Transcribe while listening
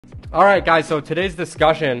All right, guys, so today's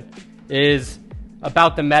discussion is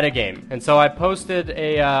about the metagame. And so I posted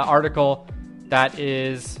a article that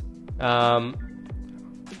is, hold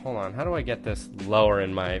on, how do I get this lower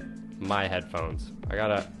in my headphones?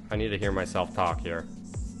 I need to hear myself talk here.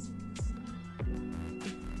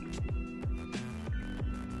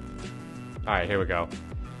 All right, here we go.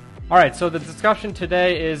 All right, so the discussion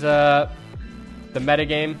today is the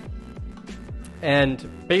metagame.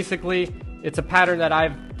 And basically, it's a pattern that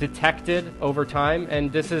I've detected over time,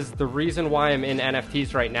 and this is the reason why I'm in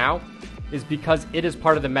NFTs right now, is because it is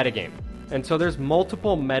part of the metagame. And so there's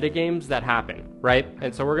multiple metagames that happen, right?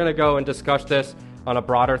 And so we're going to go and discuss this on a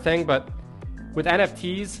broader thing, but with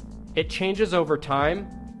NFTs, it changes over time.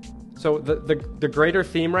 So the greater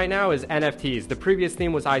theme right now is NFTs. The previous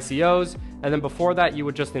theme was ICOs, and then before that, you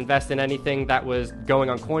would just invest in anything that was going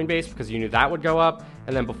on Coinbase because you knew that would go up.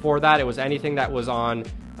 And then before that, it was anything that was on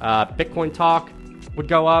Bitcoin Talk would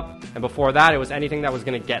go up, and before that it was anything that was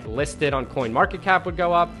going to get listed on CoinMarketCap would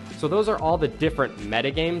go up. So those are all the different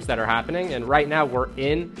metagames that are happening, and right now we're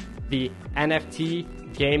in the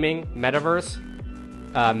NFT gaming metaverse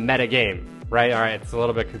metagame, right? All right, it's a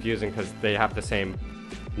little bit confusing because they have the same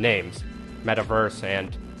names, metaverse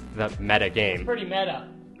and the metagame. It's pretty meta.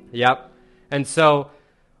 Yep. And so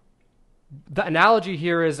the analogy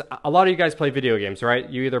here is a lot of you guys play video games, right?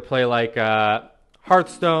 You either play like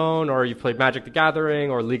Hearthstone, or you've played Magic the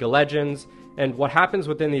Gathering or League of Legends. And what happens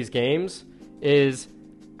within these games is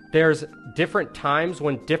there's different times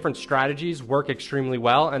when different strategies work extremely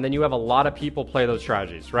well, and then you have a lot of people play those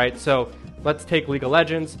strategies, right? So let's take League of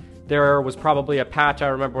Legends. There was probably a patch I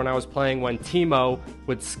remember when I was playing when Teemo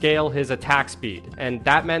would scale his attack speed. And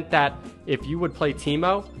that meant that if you would play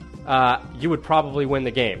Teemo, you would probably win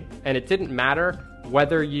the game. And it didn't matter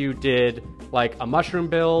whether you did like a mushroom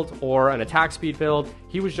build or an attack speed build,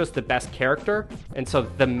 he was just the best character. And so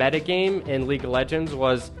the metagame in League of Legends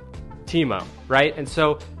was Teemo, right? And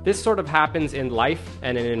so this sort of happens in life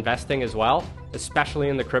and in investing as well, especially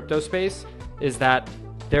in the crypto space, is that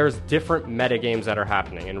there's different metagames that are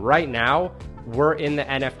happening. And right now, we're in the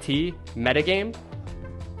NFT metagame.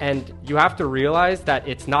 And you have to realize that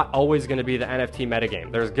it's not always going to be the NFT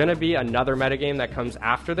metagame. There's going to be another metagame that comes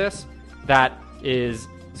after this that is...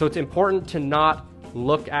 So it's important to not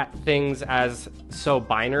look at things as so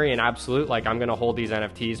binary and absolute, like I'm going to hold these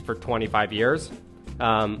NFTs for 25 years.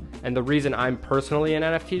 And the reason I'm personally in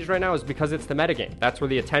NFTs right now is because it's the metagame. That's where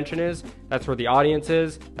the attention is. That's where the audience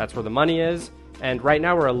is. That's where the money is. And right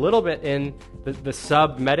now we're a little bit in the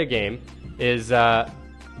sub metagame is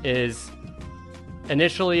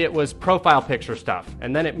initially it was profile picture stuff.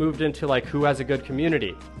 And then it moved into like who has a good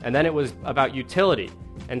community. And then it was about utility.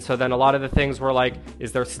 And so then a lot of the things were like,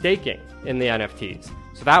 is there staking in the NFTs?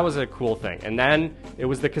 So that was a cool thing. And then it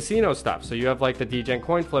was the casino stuff. So you have like the DGen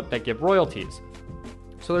coin flip that give royalties.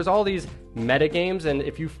 So there's all these metagames. And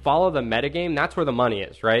if you follow the metagame, that's where the money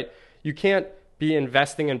is, right? You can't be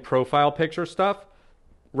investing in profile picture stuff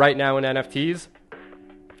right now in NFTs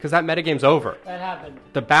because that metagame's over. That happened.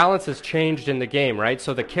 The balance has changed in the game, right?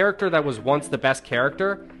 So the character that was once the best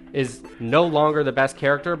character is no longer the best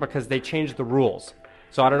character because they changed the rules.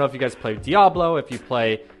 So I don't know if you guys play Diablo, if you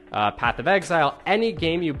play Path of Exile, any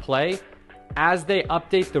game you play, as they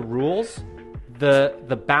update the rules,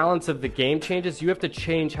 the balance of the game changes. You have to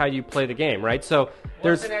change how you play the game, right? So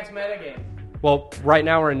what's the next metagame? Well, right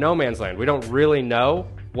now we're in no man's land. We don't really know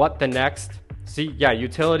what the next... See, yeah,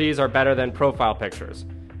 utilities are better than profile pictures.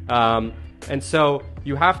 And so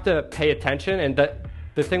you have to pay attention, and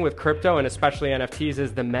the thing with crypto and especially NFTs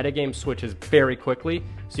is the metagame switches very quickly.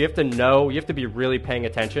 So you have to know, you have to be really paying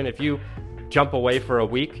attention. If you jump away for a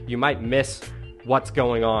week, you might miss what's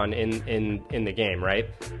going on in the game, right?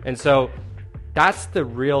 And so that's the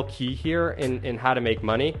real key here in how to make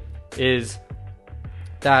money, is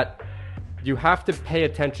that you have to pay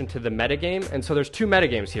attention to the metagame. And so there's two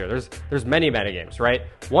metagames here. There's many metagames, right?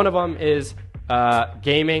 One of them is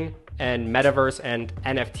gaming and metaverse and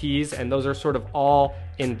NFTs, and those are sort of all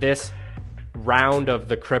in this round of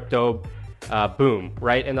the crypto boom,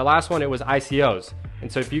 right? And the last one, it was ICOs.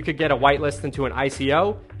 And so if you could get a whitelist into an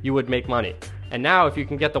ICO, you would make money. And now if you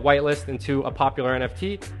can get the whitelist into a popular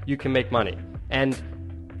NFT, you can make money. And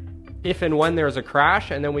if and when there's a crash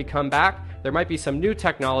and then we come back, there might be some new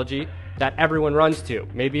technology that everyone runs to.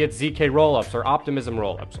 Maybe it's ZK rollups or optimism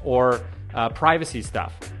rollups or privacy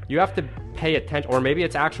stuff. You have to pay attention, or maybe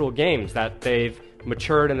it's actual games that they've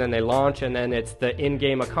matured and then they launch, and then it's the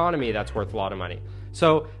in-game economy that's worth a lot of money.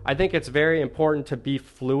 So I think it's very important to be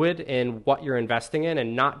fluid in what you're investing in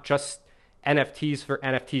and not just NFTs for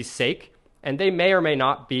NFT's sake. And they may or may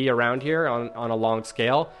not be around here on a long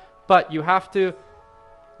scale, but you have to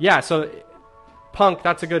Yeah, so Punk,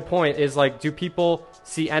 that's a good point, is like, do people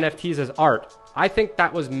see NFTs as art? I think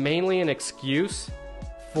that was mainly an excuse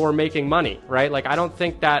for making money, right? Like, I don't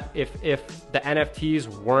think that if the NFTs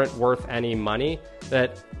weren't worth any money,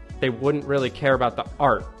 that they wouldn't really care about the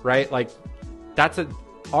art, right? Like,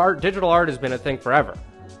 digital art has been a thing forever.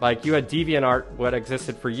 Like, you had DeviantArt, what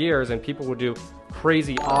existed for years, and people would do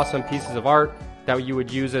crazy, awesome pieces of art that you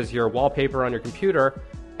would use as your wallpaper on your computer,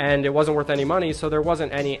 and it wasn't worth any money, so there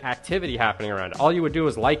wasn't any activity happening around it. All you would do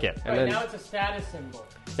is like it. And right, then, now it's a status symbol.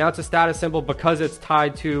 Now it's a status symbol because it's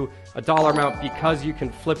tied to a dollar amount, because you can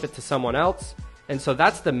flip it to someone else. And so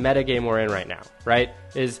that's the metagame we're in right now, right?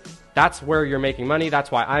 That's where you're making money. That's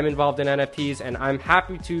why I'm involved in NFTs, and I'm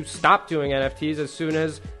happy to stop doing NFTs as soon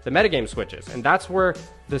as the metagame switches. And that's where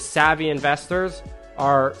the savvy investors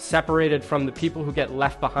are separated from the people who get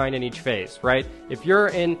left behind in each phase, right? If you're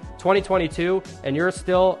in 2022 and you're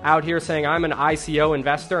still out here saying, I'm an ICO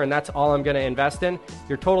investor and that's all I'm going to invest in,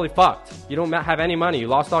 you're totally fucked. You don't have any money. You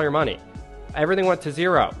lost all your money. Everything went to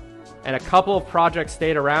zero. And a couple of projects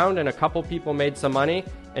stayed around and a couple people made some money,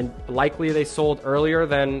 and likely they sold earlier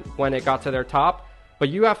than when it got to their top. But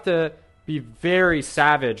you have to be very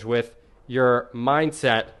savage with your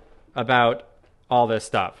mindset about all this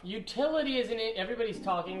stuff. Utility isn't it? Everybody's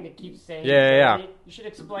talking. They keep saying utility. Yeah. You should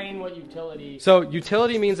explain what utility. So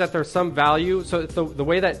utility means that there's some value. So the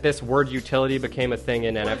way that this word utility became a thing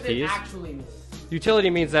in NFTs. What does it actually mean? Utility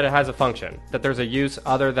means that it has a function, that there's a use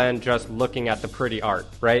other than just looking at the pretty art,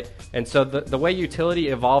 right? And so the way utility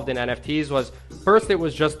evolved in NFTs was, first it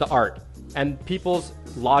was just the art. And people's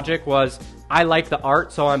logic was, I like the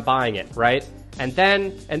art, so I'm buying it, right? And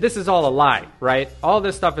this is all a lie, right? All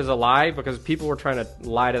this stuff is a lie because people were trying to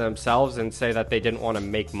lie to themselves and say that they didn't want to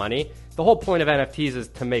make money. The whole point of NFTs is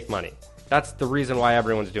to make money. That's the reason why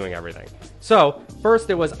everyone's doing everything. So first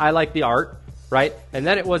it was, I like the art, right? And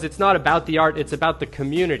then it's not about the art, it's about the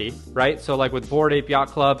community, right? So like with Bored Ape Yacht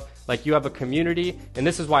Club, like you have a community, and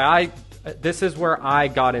this is where I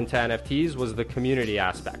got into NFTs, was the community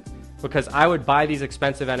aspect. Because I would buy these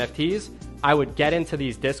expensive NFTs, I would get into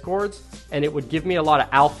these discords, and it would give me a lot of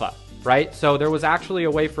alpha, right? So there was actually a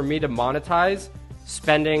way for me to monetize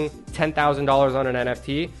spending $10,000 on an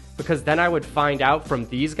NFT, because then I would find out from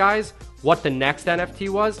these guys what the next NFT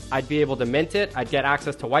was. I'd be able to mint it, I'd get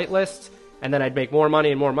access to whitelists, and then I'd make more money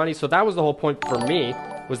and more money. So that was the whole point for me,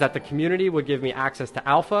 was that the community would give me access to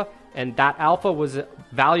alpha, and that alpha was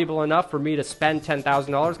valuable enough for me to spend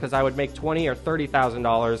 $10,000 because I would make $20,000 or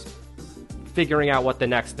 $30,000 figuring out what the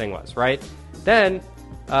next thing was, right? Then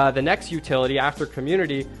the next utility after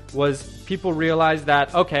community was people realized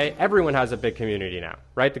that, okay, everyone has a big community now,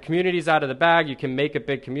 right? The community's out of the bag. You can make a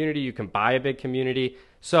big community. You can buy a big community.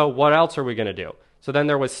 So what else are we going to do? So then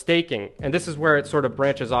there was staking, and this is where it sort of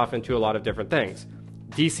branches off into a lot of different things.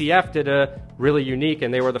 DCF did a really unique,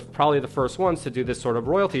 and they were probably the first ones to do this sort of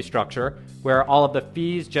royalty structure where all of the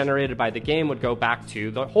fees generated by the game would go back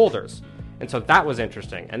to the holders. And so that was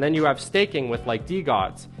interesting. And then you have staking with like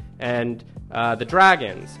DGods and the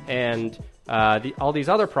Dragons and all these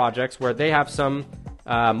other projects where they have some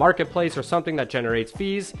marketplace or something that generates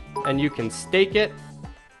fees, and you can stake it.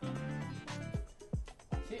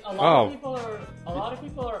 See, a lot of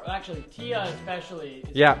people are actually, Tia especially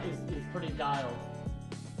is pretty dialed.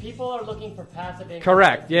 People are looking for passive income.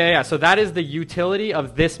 Correct. Yeah. So that is the utility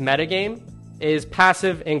of this metagame, is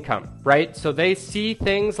passive income, right? So they see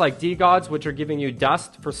things like DGods, which are giving you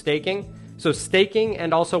dust for staking. So staking,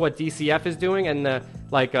 and also what DCF is doing, and the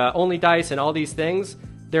Only Dice and all these things,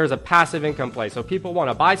 there's a passive income play. So people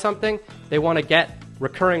want to buy something, they want to get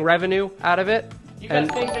recurring revenue out of it. You guys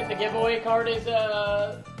think that the giveaway card is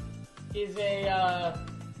a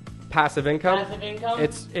passive income? Passive income?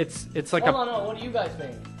 It's like Hold on, what do you guys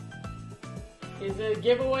think? Is a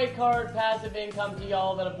giveaway card passive income to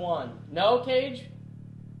y'all that have won? No, Cage?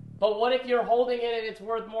 But what if you're holding it and it's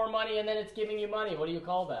worth more money and then it's giving you money? What do you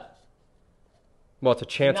call that? Well, it's a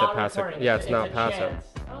chance at passive. Recurring. Yeah, it's not passive.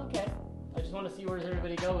 Chance. Okay. I just want to see where does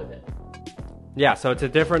everybody go with it. Yeah, so it's a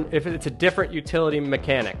different utility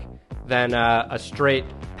mechanic than a straight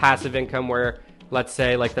passive income where, let's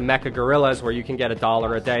say, like the Mecha Gorillas, where you can get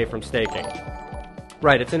 $1 a day from staking.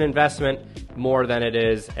 Right, it's an investment more than it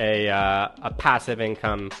is a passive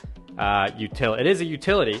income utility. It is a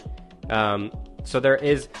utility. So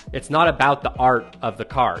it's not about the art of the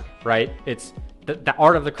card, right? It's the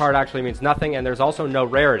art of the card actually means nothing, and there's also no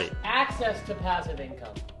rarity. Access to passive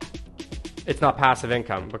income. It's not passive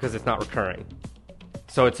income because it's not recurring.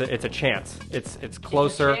 So it's a chance. It's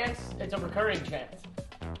closer. It's a recurring chance.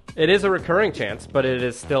 It is a recurring chance, but it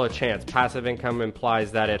is still a chance. Passive income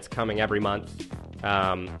implies that it's coming every month.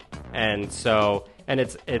 And and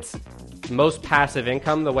it's most passive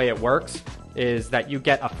income. The way it works is that you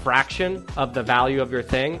get a fraction of the value of your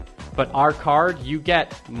thing, but our card, you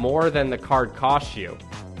get more than the card costs you.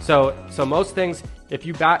 So most things, if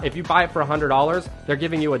you buy it for $100, they're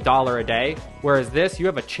giving you $1 a day, whereas this, you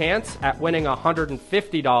have a chance at winning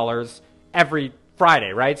 $150 every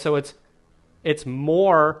Friday, right? So it's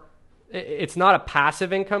more. It's not a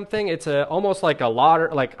passive income thing. It's almost like a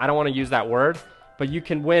lottery. Like, I don't want to use that word, but you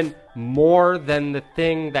can win more than the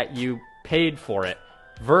thing that you paid for it,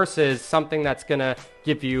 versus something that's gonna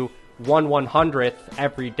give you 1/100th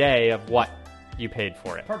every day of what you paid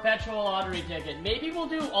for it. Perpetual lottery ticket. Maybe we'll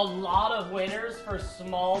do a lot of winners for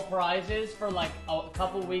small prizes for like a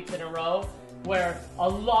couple weeks in a row, where a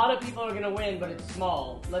lot of people are going to win, but it's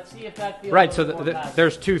small. Let's see if that feels right. So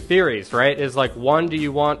there's two theories, right? Is like, one, do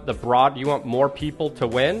you want you want more people to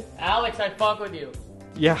win? Alex, I fuck with you.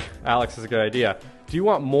 Yeah, Alex is a good idea. Do you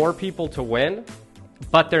want more people to win,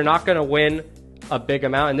 but they're not going to win a big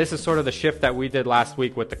amount? And this is sort of the shift that we did last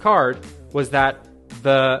week with the card, was that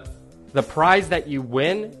the prize that you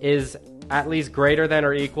win is at least greater than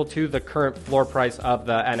or equal to the current floor price of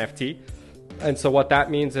the NFT. And so what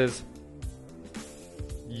that means is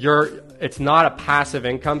it's not a passive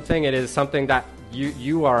income thing. It is something that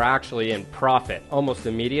you are actually in profit almost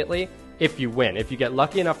immediately if you win. If you get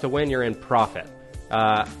lucky enough to win, you're in profit.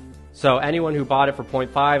 So anyone who bought it for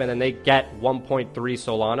 0.5 and then they get 1.3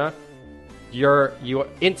 Solana, you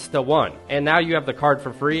insta won. And now you have the card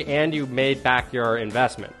for free and you made back your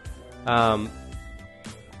investment.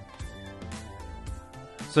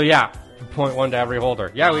 So yeah, 0.1 to every holder.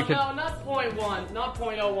 Yeah, we could. No, not 0.1, not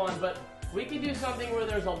 0.01, but we could do something where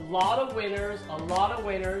there's a lot of winners,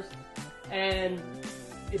 and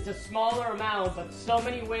it's a smaller amount, but so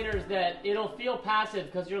many winners that it'll feel passive,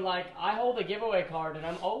 because you're like, I hold a giveaway card and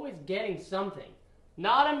I'm always getting something.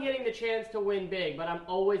 Not I'm getting the chance to win big, but I'm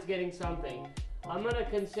always getting something. I'm gonna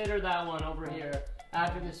consider that one over here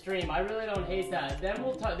after the stream. I really don't hate that. Then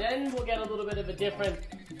we'll get a little bit of a different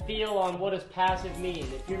feel on what does passive mean.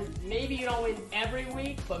 Maybe you don't win every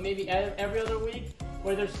week, but maybe every other week,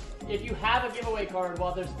 where if you have a giveaway card,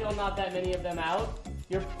 while there's still not that many of them out,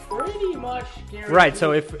 you're pretty much guaranteed. Right.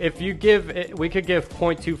 So if you we could give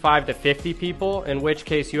 0.25 to 50 people, in which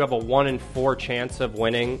case you have a 1 in 4 chance of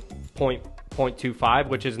winning 0.25,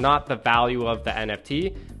 which is not the value of the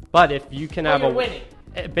NFT. But if you can have you're winning.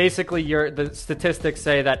 Basically, the statistics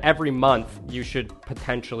say that every month you should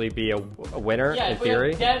potentially be a winner, in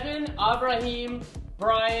theory. Yeah, Devin, Abraham,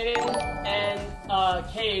 Brian, and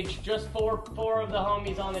Cage, just four of the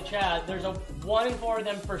homies on the chat. There's a 1 in 4 of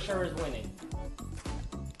them for sure is winning.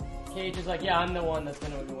 Cage is like, yeah, I'm the one that's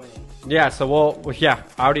going to be winning. Yeah, so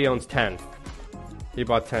Audi owns 10. He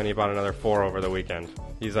bought 10. He bought another 4 over the weekend.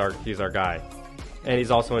 He's our guy. And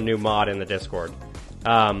he's also a new mod in the Discord.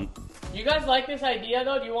 You guys like this idea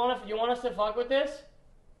though? Do you want us to fuck with this?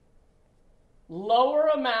 Lower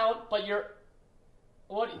amount, but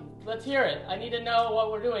let's hear it. I need to know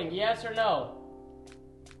what we're doing. Yes or no?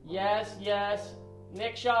 Yes.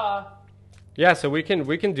 Nick Shaw. Yeah, so we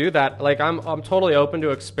can do that. Like, I'm totally open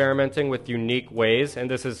to experimenting with unique ways,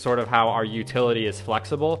 and this is sort of how our utility is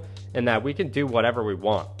flexible, in that we can do whatever we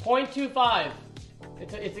want. 0.25.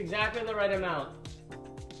 It's exactly the right amount.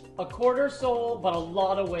 A quarter soul, but a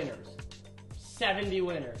lot of winners. 70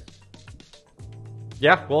 winners.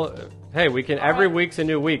 Yeah, well, hey, we can. Every week's a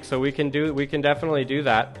new week, so we can definitely do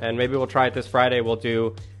that, and maybe we'll try it this Friday. We'll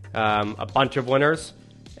do a bunch of winners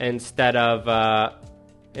instead of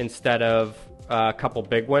a couple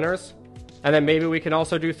big winners, and then maybe we can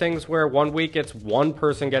also do things where one week it's one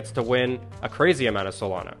person gets to win a crazy amount of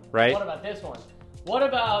Solana, right? What about this one? What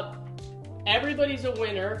about everybody's a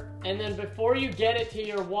winner, and then before you get it to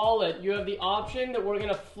your wallet, you have the option that we're going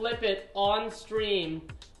to flip it on stream,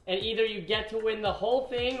 and either you get to win the whole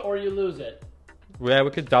thing or you lose it. Yeah, we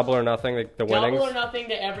could double or nothing the winnings. Double or nothing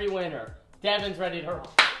to every winner. Devin's ready to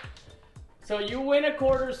rock. So you win a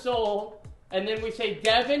quarter soul, and then we say,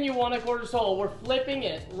 Devin, you won a quarter soul. We're flipping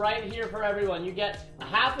it right here for everyone. You get a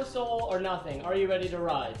half a soul or nothing. Are you ready to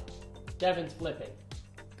ride? Devin's flipping.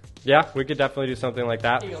 Yeah, we could definitely do something like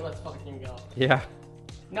that. Here you go, let's fucking go. Yeah.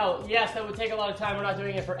 No, yes, that would take a lot of time. We're not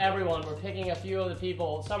doing it for everyone. We're picking a few of the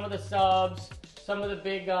people. Some of the subs, some of the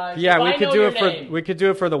big guys. Yeah, we could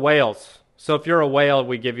do it for the whales. So if you're a whale,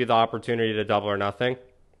 we give you the opportunity to double or nothing.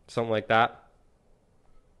 Something like that.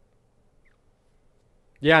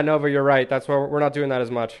 Yeah, Nova, you're right. That's why we're not doing that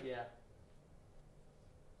as much. Yeah.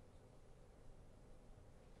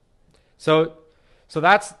 So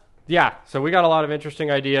that's, yeah. So we got a lot of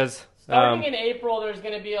interesting ideas. Starting in April, there's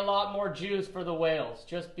going to be a lot more juice for the whales.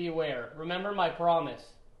 Just beware. Remember my promise.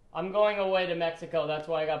 I'm going away to Mexico. That's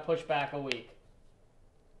why I got pushed back a week.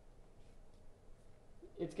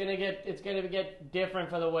 It's gonna get different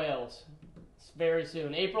for the whales. It's very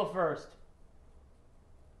soon. April 1st.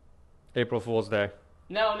 April Fool's Day.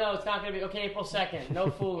 No, it's not gonna be. Okay, April 2nd.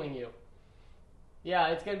 No fooling you. Yeah,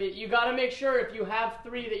 it's gonna be. You gotta make sure if you have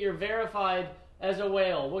 3 that you're verified as a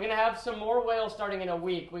whale. We're gonna have some more whales starting in a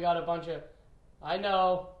week. We got a bunch of. I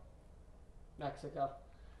know. Mexico.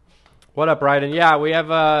 What up, Ryden? Yeah, we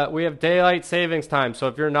have daylight savings time. So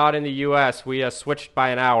if you're not in the U.S., we switched by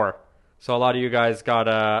an hour. So a lot of you guys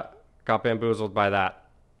got bamboozled by that.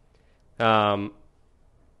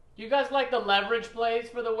 You guys like the leverage plays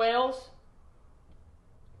for the whales?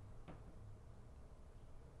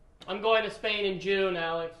 I'm going to Spain in June,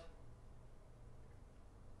 Alex.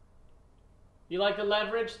 You like the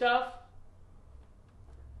leverage stuff?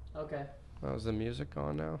 Okay. Oh, is the music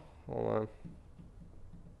on now? Hold on.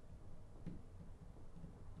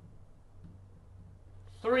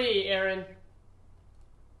 Three, Aaron.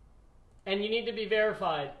 And you need to be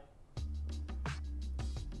verified.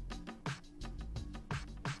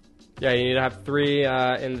 Yeah, you need to have 3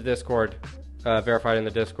 in the Discord, verified in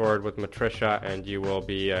the Discord with Matricia, and you will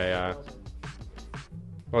be a.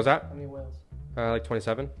 What was that? How many whales? Like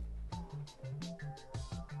 27.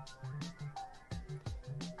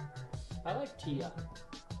 I like Tia.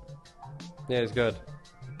 Yeah, it's good.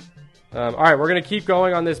 All right, we're going to keep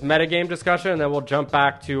going on this metagame discussion, and then we'll jump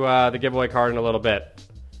back to the giveaway card in a little bit.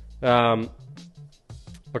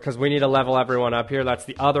 Because we need to level everyone up here. That's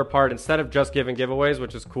the other part. Instead of just giving giveaways,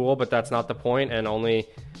 which is cool, but that's not the point, and only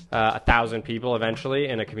 1,000 people eventually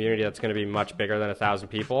in a community that's going to be much bigger than 1,000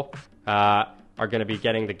 people are going to be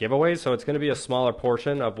getting the giveaways. So it's going to be a smaller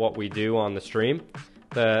portion of what we do on the stream.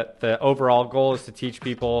 The overall goal is to teach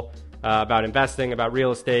people about investing, about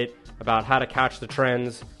real estate, about how to catch the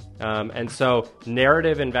trends. And so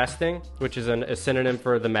narrative investing, which is a synonym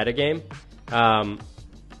for the metagame,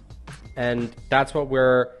 and that's what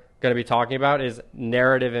we're going to be talking about is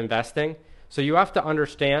narrative investing. So you have to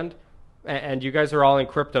understand, and you guys are all in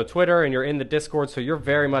crypto Twitter and you're in the Discord, so you're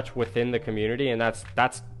very much within the community, and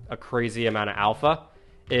that's a crazy amount of alpha,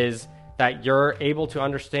 is that you're able to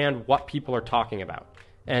understand what people are talking about.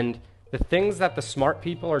 And the things that the smart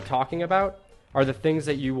people are talking about are the things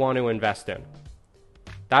that you want to invest in.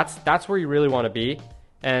 That's where you really want to be.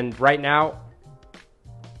 And right now,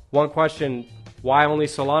 one question, why only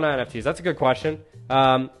Solana NFTs? That's a good question.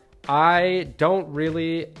 I don't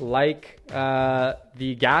really like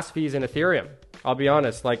the gas fees in Ethereum. I'll be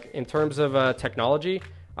honest. Like in terms of technology,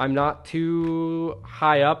 I'm not too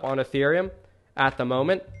high up on Ethereum at the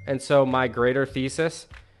moment. And so my greater thesis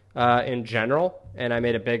in general, and I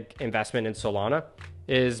made a big investment in Solana,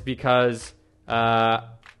 is because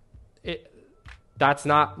that's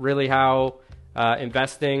not really how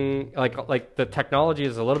investing, like the technology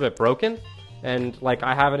is a little bit broken. And like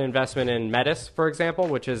I have an investment in Metis, for example,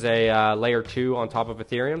 which is a layer 2 on top of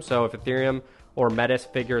Ethereum. So if Ethereum or Metis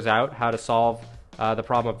figures out how to solve the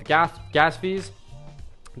problem of the gas fees,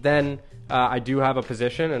 then I do have a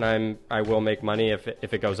position, and I will make money if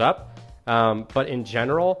it goes up. But in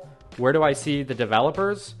general, where do I see the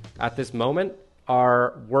developers at this moment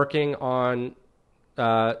are working on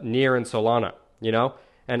Near and Solana, you know?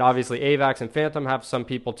 And obviously AVAX and Phantom have some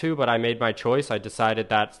people too, but I made my choice. I decided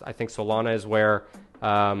that I think Solana is where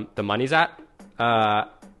the money's at.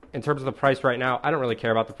 In terms of the price right now, I don't really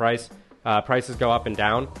care about the price. Prices go up and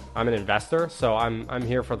down. I'm an investor, so I'm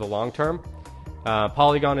here for the long term.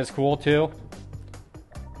 Polygon is cool too.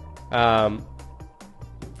 And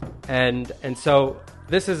so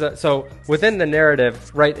this is so within the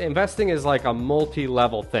narrative, right? Investing is like a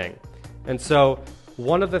multi-level thing. And so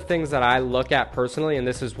one of the things that I look at personally, and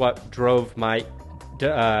this is what drove my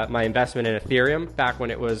investment in Ethereum back when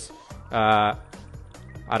it was, I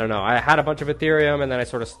don't know, I had a bunch of Ethereum and then I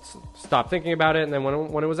sort of stopped thinking about it. And then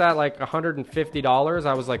when it was at like $150,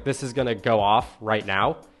 I was like, this is going to go off right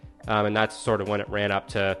now. And that's sort of when it ran up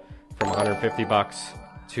to from 150 bucks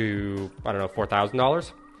to, I don't know,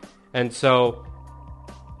 $4,000. And so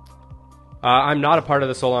I'm not a part of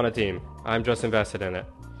the Solana team. I'm just invested in it.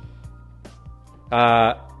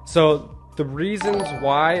 So the reasons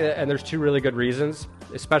why, and there's 2 really good reasons,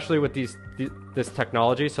 especially with this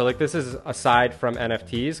technology. So like this is aside from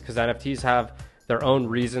NFTs, because NFTs have their own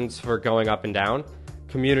reasons for going up and down,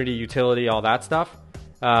 community, utility, all that stuff.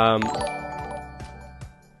 I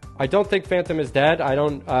don't think Phantom is dead. I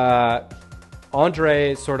don't.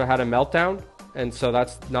 Andre sort of had a meltdown, and so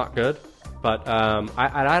that's not good. But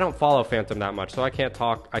I don't follow Phantom that much, so I can't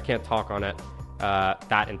talk on it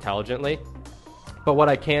that intelligently. But what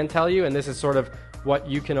I can tell you, and this is sort of what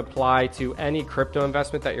you can apply to any crypto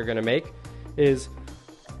investment that you're going to make is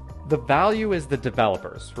the value is the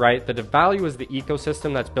developers, right? The value is the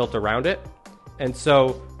ecosystem that's built around it. And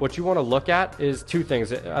so what you want to look at is two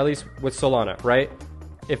things, at least with Solana, right?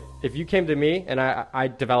 If you came to me and I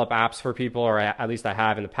develop apps for people, or at least I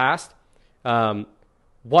have in the past,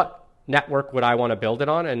 what network would I want to build it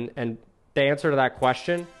on? And the answer to that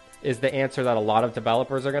question is the answer that a lot of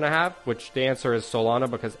developers are going to have, which the answer is Solana,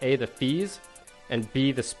 because A, the fees, and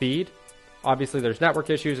B, the speed. Obviously, there's network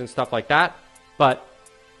issues and stuff like that, but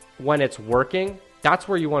when it's working, that's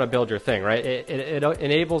where you want to build your thing, right? It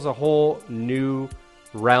enables a whole new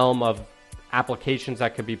realm of applications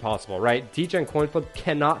that could be possible, right? Degen coin flip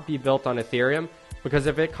cannot be built on Ethereum, because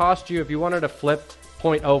if it cost you, if you wanted to flip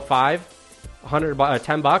 0.05,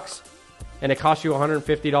 10 bucks, and it costs you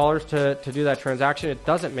 $150 to do that transaction, it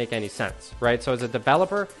doesn't make any sense, right? So as a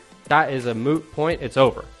developer, that is a moot point. It's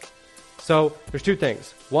over. So there's two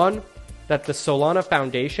things. One, that the Solana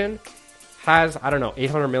Foundation has, I don't know,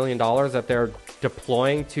 $800 million that they're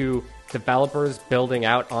deploying to developers building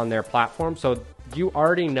out on their platform. So you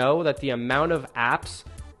already know that the amount of apps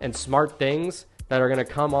and smart things that are going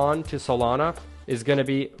to come on to Solana is going to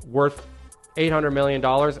be worth $800 million,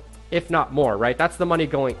 if not more, right? That's the money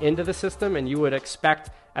going into the system, and you would expect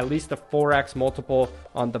at least a 4x multiple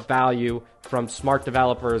on the value from smart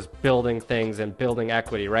developers building things and building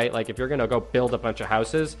equity, right? Like if you're going to go build a bunch of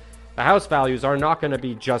houses, the house values are not going to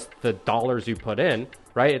be just the dollars you put in,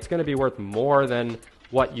 right? It's going to be worth more than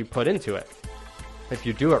what you put into it if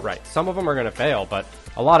you do it right. Some of them are going to fail, but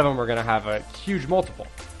a lot of them are going to have a huge multiple.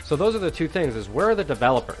 So those are the two things, is where are the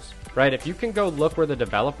developers, right? If you can go look where the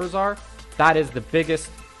developers are, that is the biggest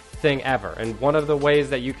thing ever. And one of the ways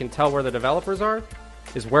that you can tell where the developers are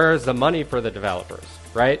is where is the money for the developers,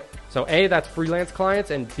 right? So A, that's freelance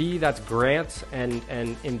clients, and B, that's grants and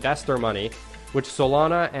investor money, which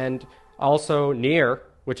Solana and also Near,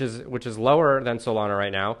 which is lower than Solana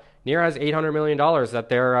right now. Near has $800 million that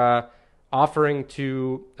they're offering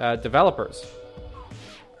to developers.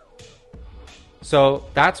 So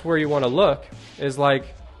that's where you want to look, is like,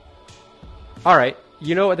 all right,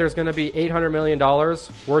 you know what, there's going to be $800 million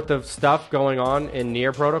worth of stuff going on in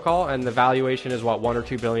Near protocol, and the valuation is what, $1 or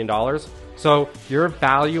 $2 billion. So you're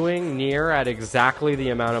valuing Near at exactly the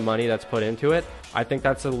amount of money that's put into it. I think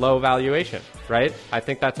that's a low valuation, right? I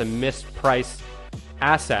think that's a mispriced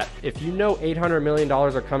asset. If you know $800 million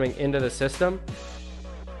are coming into the system,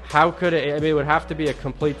 how could it? I mean, it would have to be a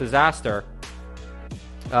complete disaster.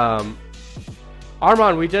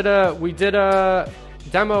 Armand, we did a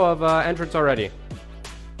demo of entrance already.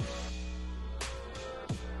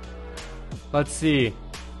 Let's see.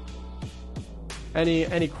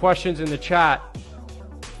 Any questions in the chat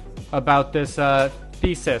about this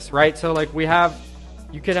thesis, right? So like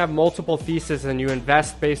you can have multiple theses and you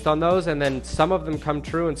invest based on those, and then some of them come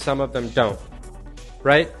true and some of them don't,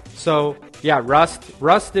 right? So yeah,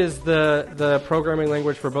 Rust is the programming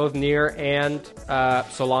language for both Near and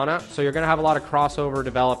Solana. So you're going to have a lot of crossover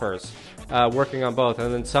developers working on both,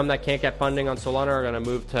 and then some that can't get funding on Solana are going to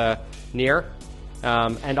move to Near.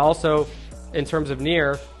 And also, in terms of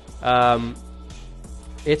Near,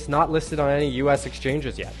 it's not listed on any U.S.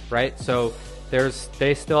 exchanges yet, right? So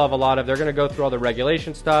they still have a lot of, they're going to go through all the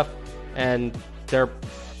regulation stuff, and they're,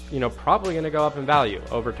 probably going to go up in value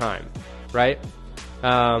over time, right?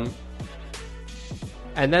 And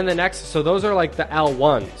then the next, so those are like the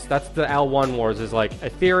L1s. That's the L1 wars, is like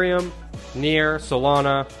Ethereum, Near,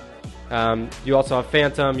 Solana. You also have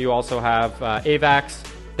Phantom. You also have AVAX.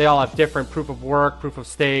 They all have different proof of work, proof of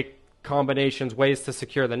stake, combinations, ways to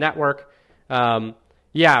secure the network.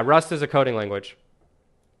 Yeah, Rust is a coding language.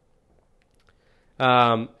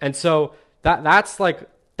 And so that's like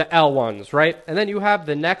the L1s, right? And then you have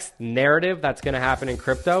the next narrative that's going to happen in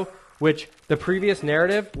crypto, which the previous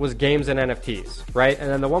narrative was games and NFTs, right? And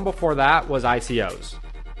then the one before that was ICOs.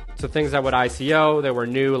 So things that would ICO, they were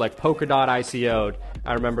new, like Polkadot ICO'd.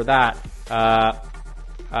 I remember that.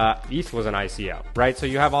 ETH was an ICO, right? So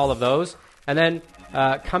you have all of those. And then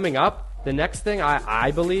coming up, the next thing I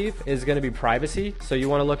believe is going to be privacy. So you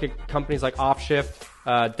want to look at companies like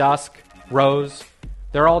Offshift, Dusk, Rose.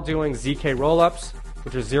 They're all doing ZK rollups,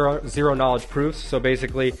 which are zero knowledge proofs. So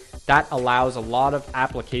basically, that allows a lot of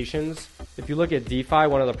applications. If you look at DeFi,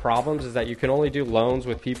 one of the problems is that you can only do loans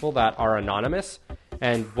with people that are anonymous.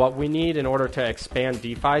 And what we need in order to expand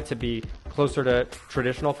DeFi to be closer to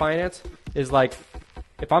traditional finance is like,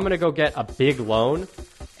 if I'm going to go get a big loan,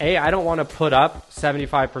 I don't want to put up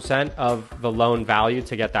 75% of the loan value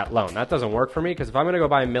to get that loan. That doesn't work for me, because if I'm going to go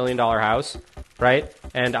buy $1 million house, right,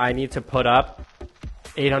 and I need to put up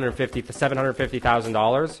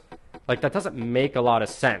 $750,000, Like, that doesn't make a lot of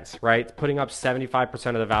sense, right? Putting up 75%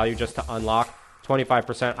 of the value just to unlock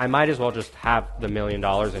 25%. I might as well just have the $1 million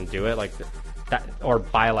and do it like that, or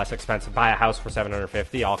buy less expensive, buy a house for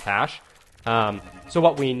 750 all cash. So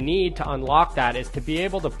what we need to unlock that is to be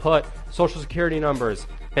able to put social security numbers,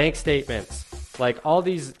 bank statements, like all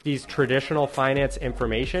these traditional finance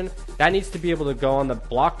information that needs to be able to go on the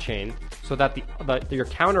blockchain so that your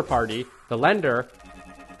counterparty, the lender,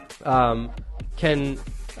 can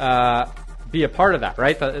be a part of that,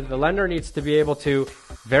 right? The lender needs to be able to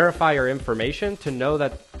verify your information to know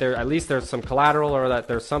that at least there's some collateral, or that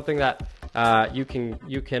there's something that you can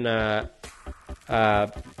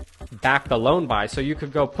back the loan by. So you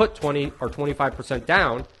could go put 20 or 25%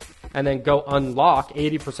 down and then go unlock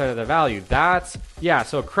 80% of the value.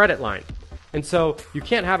 So a credit line. And so you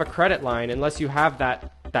can't have a credit line unless you have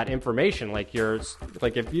that information. Like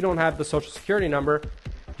if you don't have the social security number,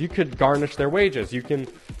 you could garnish their wages. You can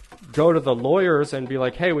go to the lawyers and be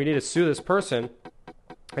like, hey, we need to sue this person.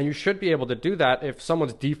 And you should be able to do that if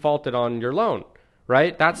someone's defaulted on your loan,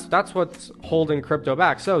 right? That's what's holding crypto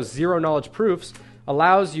back. So zero knowledge proofs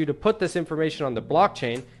allows you to put this information on the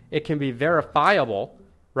blockchain. It can be verifiable,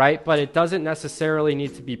 right? But it doesn't necessarily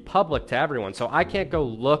need to be public to everyone. So I can't go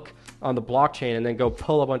look on the blockchain and then go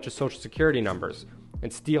pull a bunch of social security numbers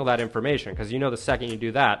and steal that information, because the second you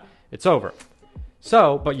do that, it's over.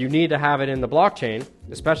 So, but you need to have it in the blockchain,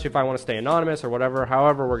 especially if I want to stay anonymous or whatever,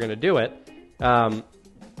 however we're going to do it.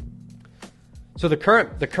 So the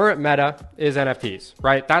current meta is NFTs,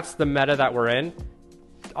 right? That's the meta that we're in.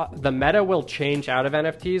 The meta will change out of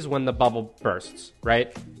NFTs when the bubble bursts,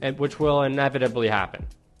 right? And which will inevitably happen.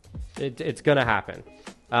 It's going to happen.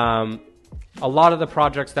 A lot of the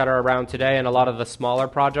projects that are around today and a lot of the smaller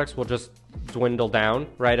projects will just dwindle down,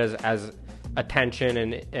 right? As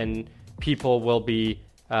attention and people will be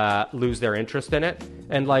lose their interest in it.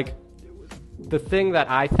 And like the thing that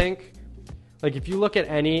I think, like if you look at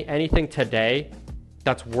anything today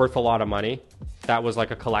that's worth a lot of money, that was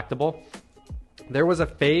like a collectible, there was a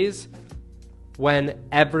phase when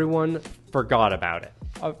everyone forgot about it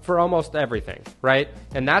for almost everything, right?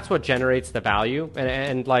 And that's what generates the value.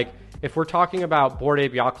 And like if we're talking about Bored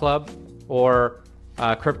Ape Yacht Club or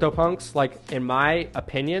CryptoPunks, like in my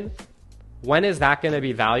opinion, when is that going to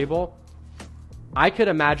be valuable? I could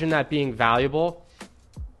imagine that being valuable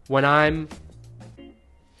when I'm,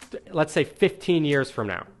 let's say 15 years from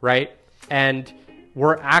now, right? And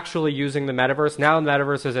we're actually using the metaverse. Now the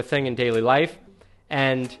metaverse is a thing in daily life.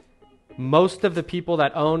 And most of the people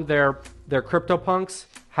that own their CryptoPunks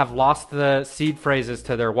have lost the seed phrases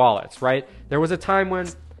to their wallets, right? There was a time when,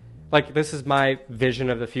 like, this is my vision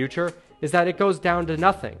of the future, is that it goes down to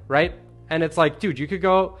nothing, right? And it's like, dude,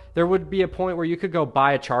 there would be a point where you could go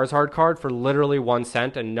buy a Charizard card for literally 1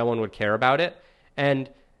 cent and no one would care about it. And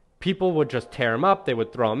people would just tear them up. They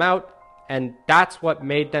would throw them out. And that's what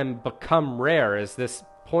made them become rare, is this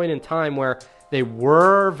point in time where they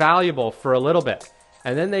were valuable for a little bit.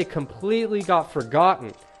 And then they completely got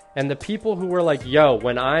forgotten. And the people who were like, yo,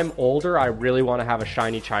 when I'm older, I really want to have a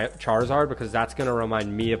shiny Charizard because that's going to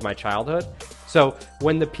remind me of my childhood. So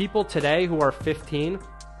when the people today who are 15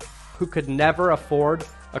 who could never afford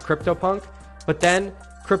a CryptoPunk, but then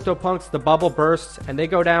CryptoPunks, the bubble bursts and they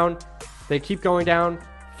go down, they keep going down,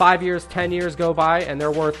 5 years, 10 years go by and they're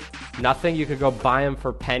worth nothing. You could go buy them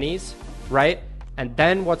for pennies, right? And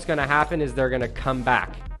then what's going to happen is they're going to come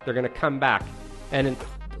back. They're going to come back. And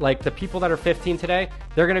like the people that are 15 today,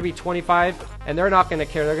 they're going to be 25 and they're not going to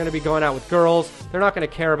care. They're going to be going out with girls. They're not going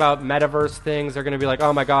to care about metaverse things. They're going to be like,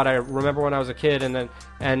 oh my God, I remember when I was a kid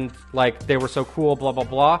and like they were so cool, blah, blah,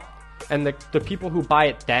 blah. And the people who buy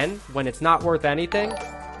it then, when it's not worth anything,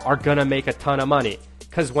 are going to make a ton of money.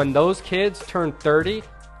 Because when those kids turn 30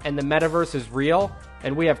 and the metaverse is real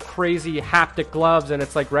and we have crazy haptic gloves and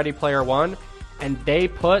it's like Ready Player One, and they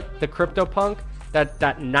put the CryptoPunk, that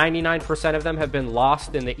 99% of them have been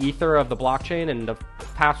lost in the ether of the blockchain and the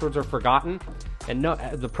passwords are forgotten, and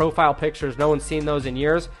the profile pictures, no one's seen those in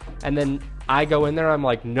years. And then I go in there, I'm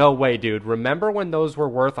like, no way, dude. Remember when those were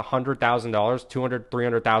worth $100,000, $200,000,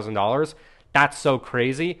 $300,000? That's so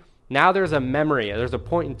crazy. Now there's a memory. There's a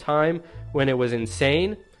point in time when it was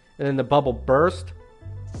insane, and then the bubble burst.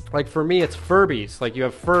 Like for me, it's Furbies. Like you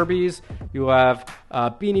have Furbies, you have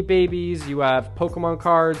Beanie Babies, you have Pokemon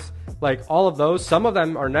cards, like all of those. Some of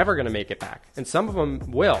them are never going to make it back, and some of them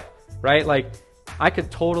will, right? Like I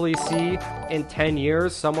could totally see in 10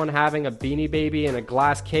 years someone having a Beanie Baby in a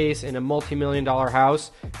glass case in a multi-million-dollar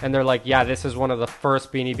house, and they're like, yeah, this is one of the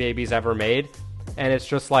first Beanie Babies ever made. And it's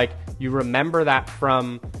just like, you remember that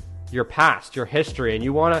from your past, your history, and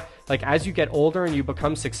you want to, like, as you get older and you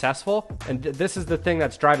become successful, and this is the thing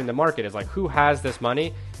that's driving the market, is like, who has this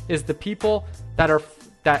money, is the people that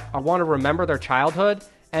want to remember their childhood,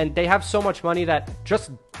 and they have so much money that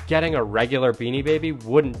just getting a regular Beanie Baby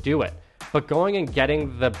wouldn't do it. But going and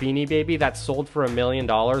getting the Beanie Baby that sold for $1 million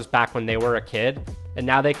back when they were a kid, and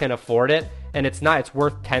now they can afford it, and it's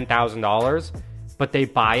worth $10,000, but they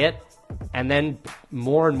buy it, and then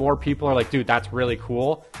more and more people are like, dude, that's really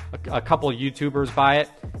cool. A couple YouTubers buy it,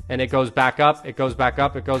 and it goes back up, it goes back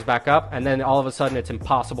up, it goes back up, and then all of a sudden it's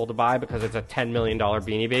impossible to buy because it's a $10 million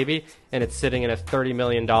Beanie Baby, and it's sitting in a $30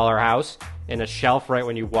 million house in a shelf right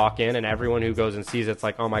when you walk in, and everyone who goes and sees it's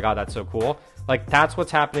like, oh my god, that's so cool. Like, that's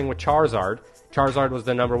what's happening with Charizard. Charizard was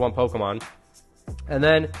the #1 Pokemon, and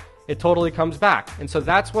then it totally comes back. And so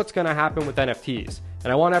that's what's going to happen with NFTs.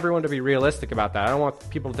 And I want everyone to be realistic about that. I don't want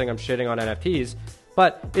people to think I'm shitting on NFTs,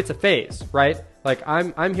 but it's a phase, right? Like,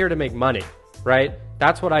 I'm here to make money, right?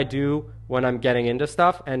 That's what I do when I'm getting into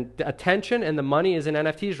stuff, and the attention and the money is in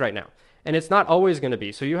NFTs right now. And it's not always going to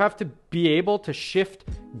be. So you have to be able to shift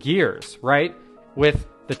gears, right? With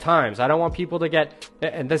the times. I don't want people to get,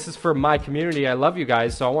 and this is for my community, I love you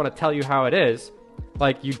guys, so I want to tell you how it is.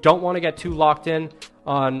 Like, you don't want to get too locked in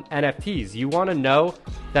on NFTs. You want to know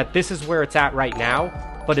that this is where it's at right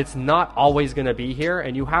now, but it's not always going to be here,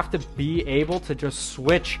 and you have to be able to just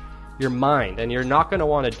switch your mind, and you're not going to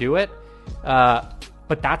want to do it.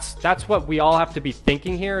 But that's what we all have to be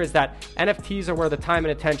thinking here, is that NFTs are where the time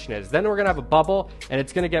and attention is. Then we're going to have a bubble, and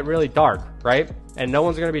it's going to get really dark, right? And no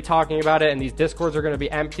one's going to be talking about it, and these Discords are going to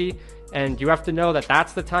be empty, and you have to know that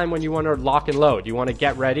that's the time when you want to lock and load. You want to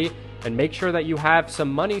get ready and make sure that you have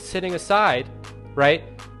some money sitting aside, right,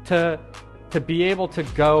 to be able to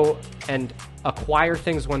go and acquire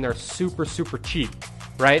things when they're super, super cheap,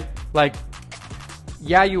 right? Like,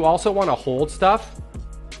 yeah, you also want to hold stuff,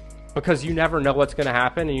 because you never know what's going to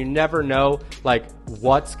happen, and you never know, like,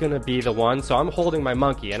 what's going to be the one. So I'm holding my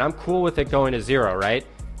monkey, and I'm cool with it going to zero, right?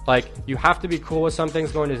 Like, you have to be cool with some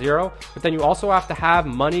things going to zero, but then you also have to have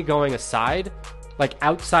money going aside, like,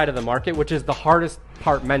 outside of the market, which is the hardest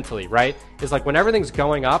part mentally, right? Is like, when everything's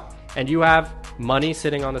going up and you have money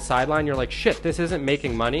sitting on the sideline, you're like, shit, this isn't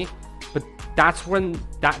making money. But that's when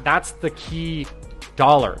that's the key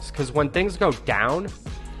dollars, because when things go down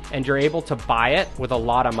and you're able to buy it with a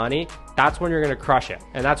lot of money, that's when you're going to crush it.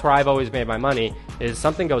 And that's where I've always made my money, is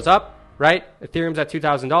something goes up, right? Ethereum's at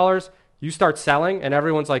 $2,000. You start selling, and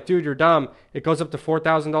everyone's like, dude, you're dumb. It goes up to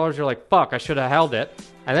 $4,000. You're like, fuck, I should have held it.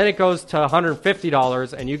 And then it goes to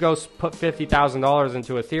 $150, and you go put $50,000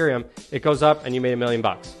 into Ethereum. It goes up, and you made $1 million.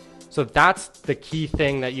 So that's the key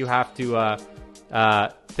thing that you have to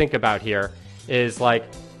think about here, is like,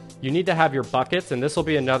 you need to have your buckets, and this will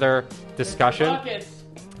be another discussion. Buckets.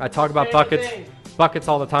 I talk about buckets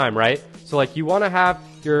all the time, right? So, like, you want to have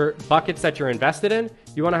your buckets that you're invested in.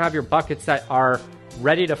 You want to have your buckets that are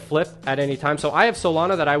ready to flip at any time. So I have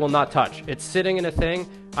Solana that I will not touch. It's sitting in a thing.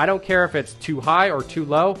 I don't care if it's too high or too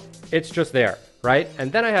low. It's just there, right?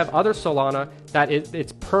 And then I have other Solana that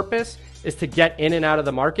its purpose is to get in and out of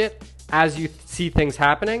the market as you see things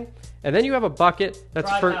happening. And then you have a bucket that's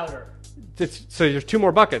dry powder. So there's two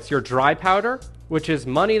more buckets. Your dry powder, which is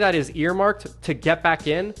money that is earmarked to get back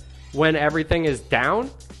in when everything is down.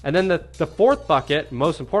 And then the fourth bucket,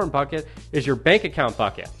 most important bucket, is your bank account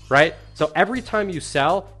bucket, right? So every time you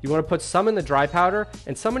sell, you want to put some in the dry powder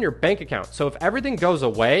and some in your bank account. So if everything goes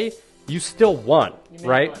away, you still won,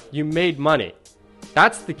 right? You made money.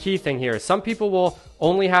 That's the key thing here. Some people will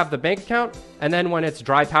only have the bank account, and then when it's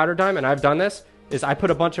dry powder time, and I've done this, is I put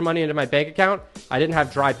a bunch of money into my bank account. I didn't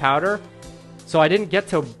have dry powder, so I didn't get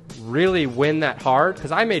to really win that hard,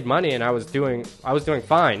 because I made money and I was doing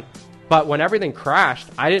fine. But when everything crashed,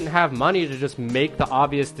 I didn't have money to just make the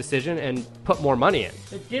obvious decision and put more money in.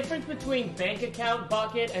 The difference between bank account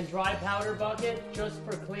bucket and dry powder bucket, just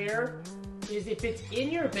for clear, is if it's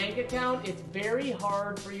in your bank account, it's very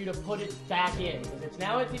hard for you to put it back in. Because it's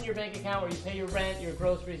in your bank account where you pay your rent, your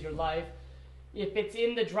groceries, your life. If it's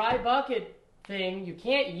in the dry bucket thing, you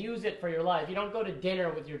can't use it for your life. You don't go to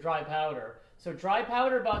dinner with your dry powder. So dry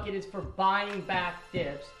powder bucket is for buying back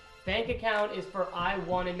dips. Bank account is for I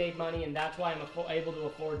won and made money, and that's why I'm able to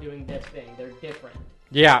afford doing this thing. They're different.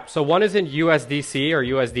 Yeah, so one is in USDC or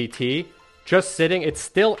USDT, just sitting. It's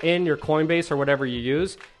still in your Coinbase or whatever you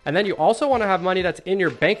use. And then you also want to have money that's in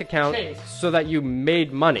your bank account so that you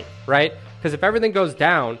made money, right? Because if everything goes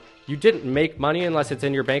down, you didn't make money unless it's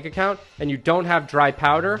in your bank account, and you don't have dry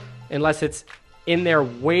powder unless it's in there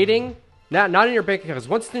waiting. Not in your bank account, because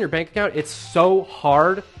once it's in your bank account, it's so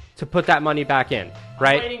hard to put that money back in, I'm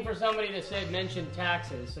right? waiting for somebody to mention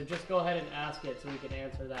taxes, so just go ahead and ask it so we can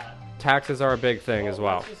answer that. Taxes are a big thing as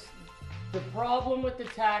well. The problem with the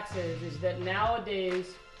taxes is that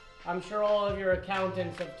nowadays, I'm sure all of your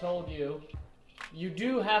accountants have told you, you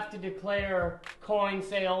do have to declare coin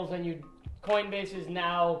sales, and Coinbase is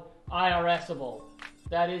now IRSable.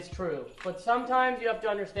 That is true. But sometimes you have to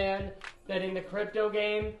understand that in the crypto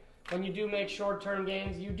game, when you do make short-term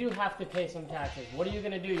gains, you do have to pay some taxes. What are you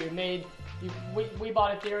going to do? We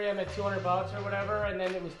bought Ethereum at $200 or whatever, and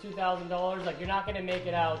then it was $2,000. Like, you're not going to make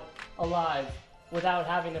it out alive without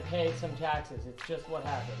having to pay some taxes. It's just what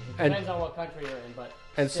happens. It depends on what country you're in, but.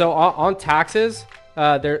 And so on taxes,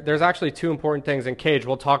 there's actually two important things. In Cage,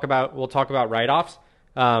 we'll talk about write-offs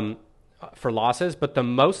for losses. But the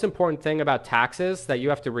most important thing about taxes that you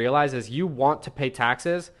have to realize is you want to pay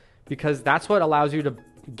taxes because that's what allows you to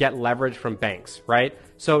get leverage from banks, right?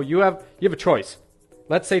 So you have a choice.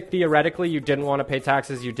 Let's say theoretically you didn't want to pay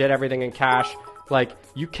taxes, you did everything in cash. Like,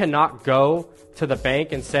 you cannot go to the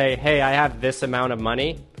bank and say, hey, I have this amount of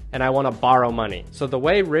money and I want to borrow money. So the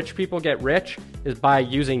way rich people get rich is by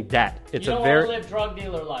using debt. It's you don't want to live drug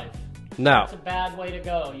dealer life. No. That's a bad way to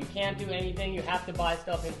go. You can't do anything. You have to buy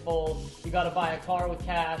stuff in full. You got to buy a car with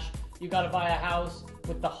cash. You got to buy a house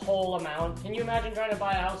with the whole amount. Can you imagine trying to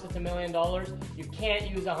buy a house that's $1 million? You can't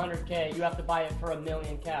use $100K. You have to buy it for $1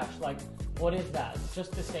 million cash. Like, what is that?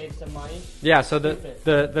 Just to save some money? Yeah, so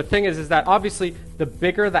the thing is that obviously the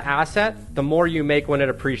bigger the asset, the more you make when it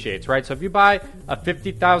appreciates, right? So if you buy a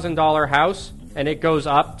 $50,000 house and it goes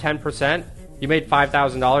up 10%, you made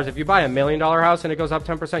 $5,000. If you buy $1 million house and it goes up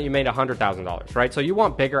 10%, you made $100,000, right? So you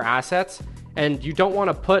want bigger assets and you don't want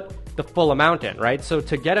to put the full amount in, right? So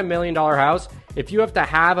to get $1 million house, if you have to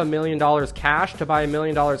have $1 million cash to buy $1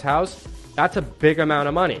 million house, that's a big amount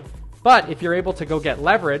of money. But if you're able to go get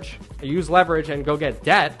leverage, use leverage and go get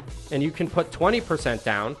debt, and you can put 20%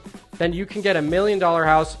 down, then you can get $1 million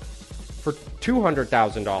house for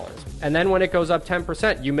 $200,000. And then when it goes up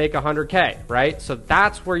 10%, you make $100K, right? So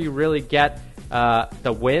that's where you really get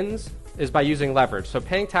the wins, is by using leverage. So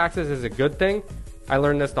paying taxes is a good thing. I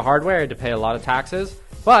learned this the hard way. I had to pay a lot of taxes.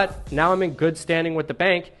 But now I'm in good standing with the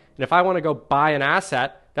bank. And if I want to go buy an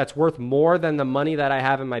asset that's worth more than the money that I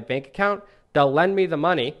have in my bank account, they'll lend me the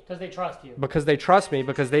money. Because they trust you. Because they trust me,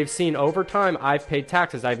 because they've seen over time I've paid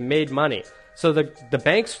taxes, I've made money. So the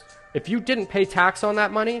banks, if you didn't pay tax on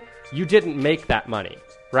that money, you didn't make that money,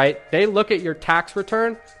 right? They look at your tax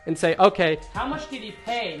return and say, okay. How much did he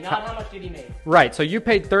pay, not how much did he make? Right, so you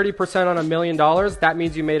paid 30% on $1 million, that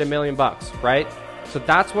means you made $1 million, right? So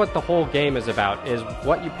that's what the whole game is about, is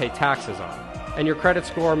what you pay taxes on. And your credit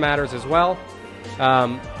score matters as well.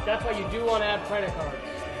 That's why you do want to have credit cards.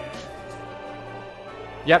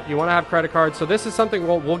 Yep, you want to have credit cards. So this is something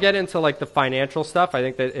we'll get into, like the financial stuff. I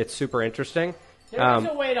think that it's super interesting. There is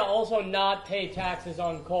a way to also not pay taxes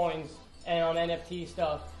on coins and on NFT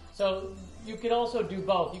stuff. So you could also do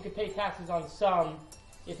both. You could pay taxes on some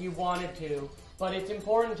if you wanted to, but it's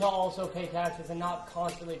important to also pay taxes and not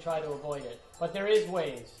constantly try to avoid it. But there is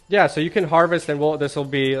ways. Yeah, so you can harvest, and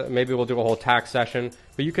maybe we'll do a whole tax session,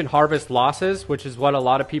 but you can harvest losses, which is what a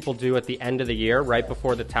lot of people do at the end of the year, right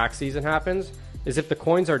before the tax season happens, is if the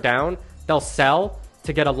coins are down, they'll sell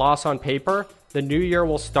to get a loss on paper. The new year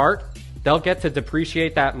will start. They'll get to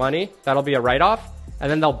depreciate that money. That'll be a write-off,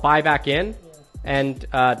 and then they'll buy back in, and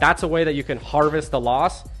that's a way that you can harvest the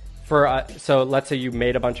loss. So let's say you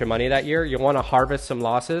made a bunch of money that year. You want to harvest some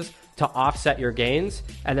losses to offset your gains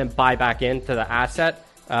and then buy back into the asset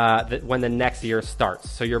when the next year starts.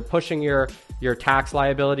 So you're pushing your tax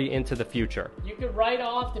liability into the future. You could write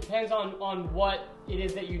off, depends on what it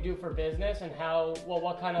is that you do for business and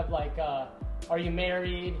what kind of are you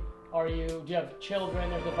married? Do you have children?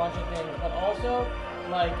 There's a bunch of things. But also,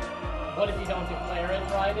 what if you don't declare it,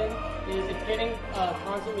 Dryden? It's getting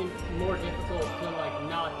constantly more difficult to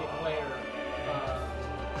not declare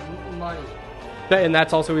money. And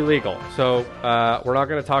that's also illegal. So we're not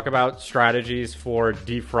going to talk about strategies for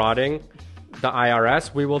defrauding the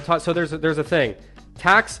IRS. We will talk. So there's a thing.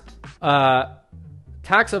 Tax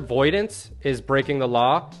avoidance is breaking the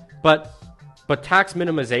law, but tax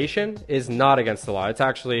minimization is not against the law. It's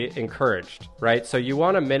actually encouraged, right? So you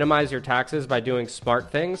want to minimize your taxes by doing smart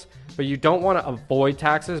things, but you don't want to avoid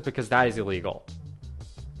taxes because that is illegal.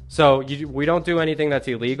 So we don't do anything that's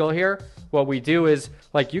illegal here. What we do is,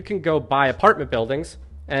 you can go buy apartment buildings,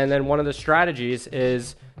 and then one of the strategies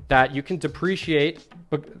is that you can depreciate.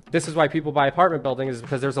 This is why people buy apartment buildings, is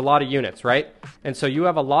because there's a lot of units, right? And so you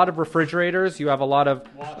have a lot of refrigerators, you have a lot of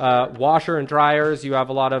washer and dryers, you have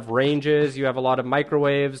a lot of ranges, you have a lot of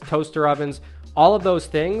microwaves, toaster ovens, all of those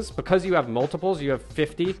things, because you have multiples, you have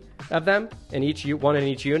 50 of them in each one in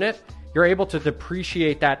each unit, you're able to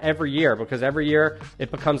depreciate that every year, because every year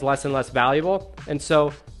it becomes less and less valuable. And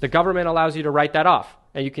so the government allows you to write that off.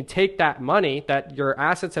 And you can take that money that your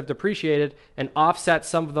assets have depreciated and offset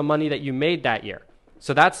some of the money that you made that year.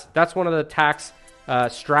 So that's one of the tax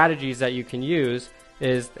strategies that you can use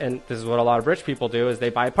is, and this is what a lot of rich people do, is they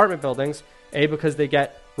buy apartment buildings, A, because they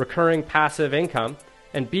get recurring passive income,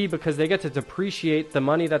 and B, because they get to depreciate the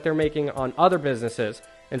money that they're making on other businesses.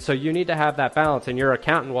 And so you need to have that balance, and your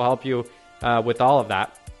accountant will help you with all of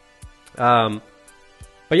that.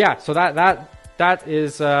 But yeah, so that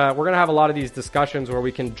is, we're going to have a lot of these discussions where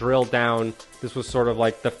we can drill down. This was sort of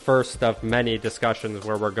like the first of many discussions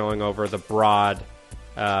where we're going over the broad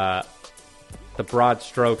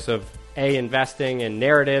strokes of investing and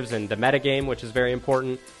narratives and the metagame, which is very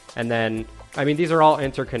important. And then, I mean, these are all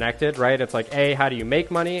interconnected, right? It's like, how do you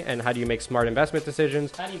make money, and how do you make smart investment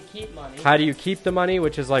decisions? How do you keep money? How do you keep the money,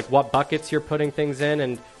 which is like what buckets you're putting things in,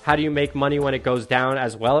 and how do you make money when it goes down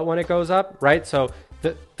as well as when it goes up, right? So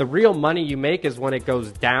the real money you make is when it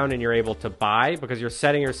goes down and you're able to buy, because you're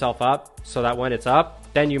setting yourself up so that when it's up,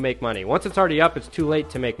 then you make money. Once it's already up, it's too late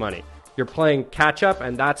to make money. You're playing catch up,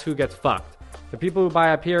 and that's who gets fucked. The people who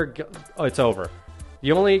buy up here, it's over.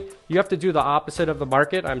 You have to do the opposite of the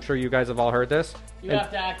market. I'm sure you guys have all heard this. You have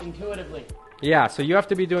to act intuitively. Yeah, so you have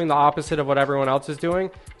to be doing the opposite of what everyone else is doing.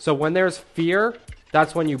 So when there's fear,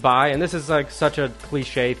 that's when you buy. And this is like such a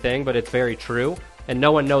cliche thing, but it's very true. And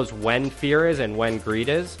no one knows when fear is and when greed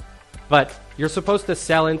is. But you're supposed to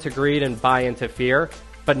sell into greed and buy into fear.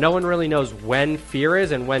 But no one really knows when fear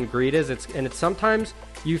is and when greed is. It's sometimes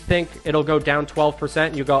you think it'll go down 12%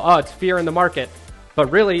 and you go, oh, it's fear in the market. But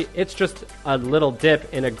really, it's just a little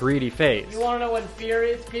dip in a greedy phase. You want to know what fear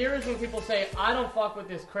is? Fear is when people say, I don't fuck with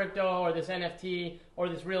this crypto or this NFT or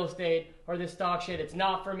this real estate or this stock shit. It's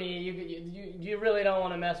not for me. You really don't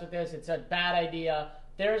want to mess with this. It's a bad idea.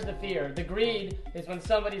 There's the fear. The greed is when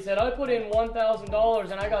somebody said, I put in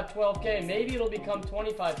 $1,000 and I got 12K. Maybe it'll become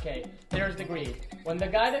 25K. There's the greed. When the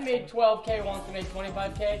guy that made 12K wants to make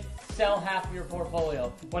 25K, sell half of your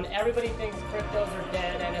portfolio. When everybody thinks cryptos are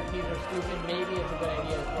dead, NFTs are stupid, maybe it's a good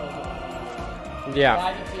idea to close them. Yeah.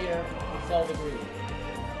 Buy the fear and sell the greed.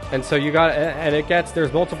 And so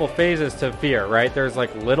there's multiple phases to fear, right? There's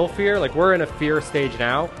like little fear, like we're in a fear stage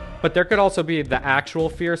now. But there could also be the actual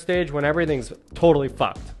fear stage when everything's totally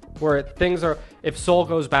fucked. Where if Sol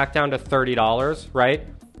goes back down to $30, right?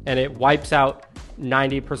 And it wipes out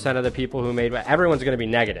 90% of the people who everyone's going to be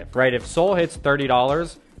negative, right? If Sol hits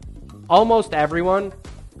 $30, almost everyone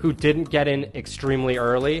who didn't get in extremely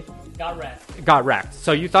early got wrecked.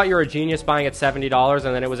 So you thought you were a genius buying at $70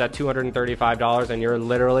 and then it was at $235 and you're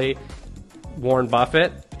literally Warren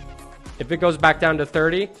Buffett. If it goes back down to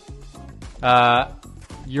 30,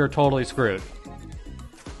 you're totally screwed.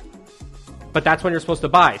 But that's when you're supposed to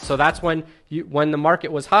buy. So that's when the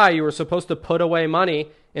market was high, you were supposed to put away money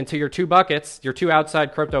into your two buckets, your two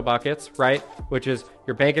outside crypto buckets, right? Which is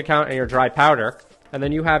your bank account and your dry powder. And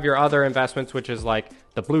then you have your other investments, which is like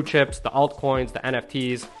the blue chips, the altcoins, the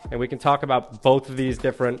NFTs. And we can talk about both of these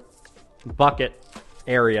different bucket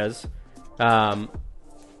areas.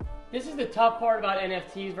 This is the tough part about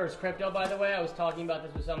NFTs versus crypto, by the way. I was talking about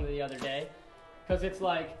this with somebody the other day. Because it's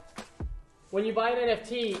like, when you buy an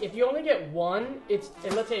NFT, if you only get one,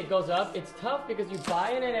 and let's say it goes up, it's tough because you buy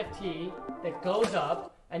an NFT that goes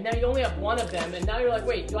up, and now you only have one of them, and now you're like,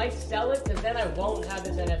 wait, do I sell it? Because then I won't have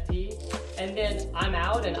this NFT, and then I'm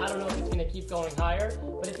out, and I don't know if it's going to keep going higher.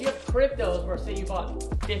 But if you have cryptos where, say, you bought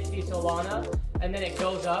 50 Solana, and then it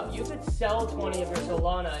goes up, you could sell 20 of your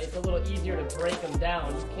Solana. It's a little easier to break them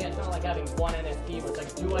down. It's not like having one NFT where it's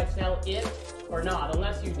like, do I sell it or not?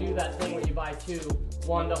 Unless you do that thing where you buy two,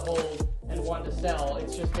 one to hold and one to sell.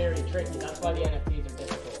 It's just very tricky. That's why the NFTs are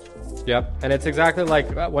difficult. Yep, and it's exactly like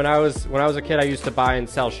when I was a kid, I used to buy and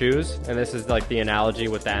sell shoes, and this is like the analogy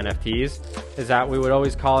with the NFTs, is that we would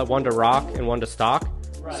always call it one to rock and one to stock.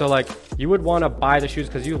 Right. So like you would want to buy the shoes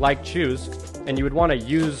because you like shoes, and you would want to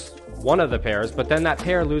use one of the pairs, but then that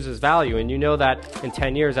pair loses value, and you know that in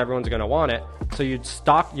 10 years everyone's going to want it. So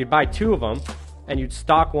you'd buy two of them, and you'd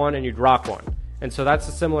stock one and you'd rock one. And so that's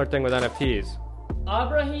a similar thing with NFTs.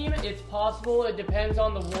 Abraham, it's possible. It depends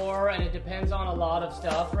on the war, and it depends on a lot of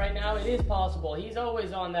stuff. Right now, it is possible. He's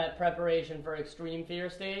always on that preparation for extreme fear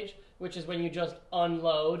stage, which is when you just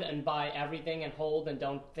unload and buy everything and hold and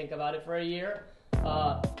don't think about it for a year.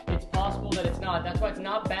 It's possible that it's not. That's why it's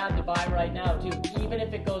not bad to buy right now, too, even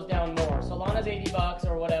if it goes down more. Solana's $80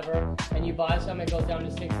 or whatever, and you buy some, it goes down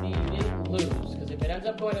to 60, you didn't lose, because if it ends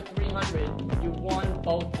up going to 300, you won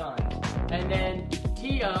both times. And then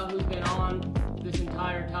Tia, who's been on this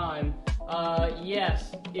entire time,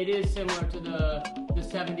 yes, it is similar to the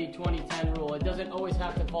 70-20-10 rule. It doesn't always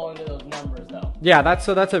have to fall into those numbers, though. Yeah, that's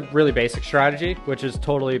a really basic strategy, which is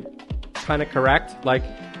totally kind of correct. Like,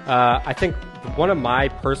 I think one of my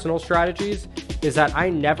personal strategies is that I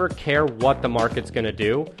never care what the market's going to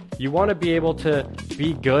do. You want to be able to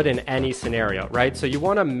be good in any scenario, right? So you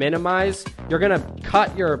want to minimize, you're going to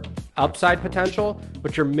cut your upside potential,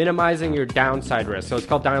 but you're minimizing your downside risk. So it's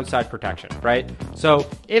called downside protection, right? So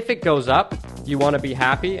if it goes up, you want to be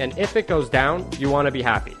happy. And if it goes down, you want to be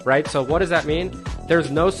happy, right? So what does that mean? There's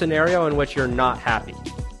no scenario in which you're not happy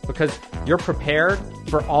because you're prepared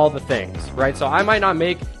for all the things, right? So I might not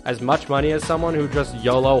make as much money as someone who just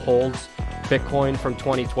YOLO holds Bitcoin from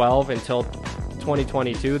 2012 until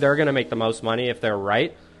 2022. They're going to make the most money if they're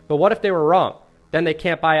right. But what if they were wrong? Then they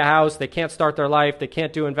can't buy a house, they can't start their life, they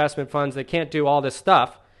can't do investment funds, they can't do all this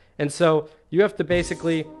stuff. And so you have to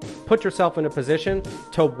basically put yourself in a position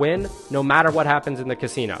to win no matter what happens in the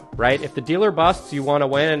casino, right? If the dealer busts, you want to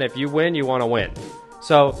win, and if you win, you want to win.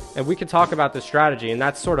 So, and we can talk about this strategy, and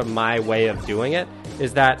that's sort of my way of doing it,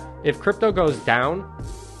 is that if crypto goes down,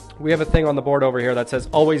 we have a thing on the board over here that says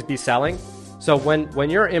always be selling. So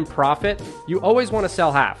when you're in profit, you always want to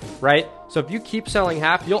sell half, right? So if you keep selling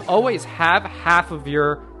half, you'll always have half of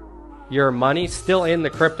your money still in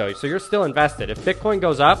the crypto. So you're still invested. If Bitcoin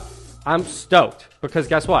goes up, I'm stoked because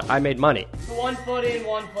guess what? I made money. It's 1 foot in,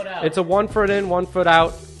 1 foot out. It's a 1 foot in, 1 foot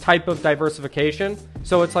out type of diversification.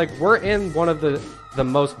 So it's like we're in one of the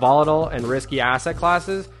most volatile and risky asset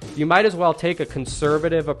classes. You might as well take a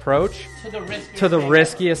conservative approach to the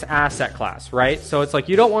riskiest asset class, right? So it's like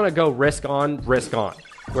you don't want to go risk on,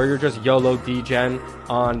 where you're just YOLO degen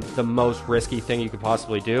on the most risky thing you could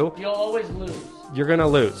possibly do. You'll always lose. You're going to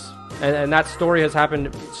lose. And that story has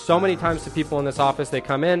happened so many times to people in this office. They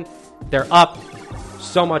come in, they're up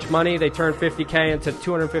so much money, they turn 50K into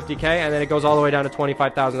 250K, and then it goes all the way down to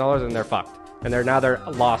 $25,000 and they're fucked. And they're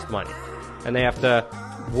lost money. And they have to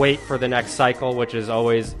wait for the next cycle, which is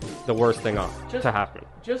always the worst thing to happen.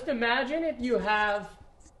 Just imagine if you have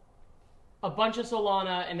a bunch of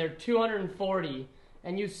Solana and they're 240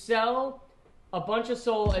 and you sell a bunch of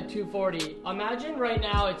Sol at 240. Imagine right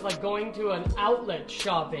now it's like going to an outlet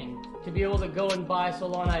shopping to be able to go and buy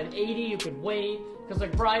Solana at 80. You could wait because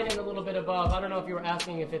like right in a little bit above, I don't know if you were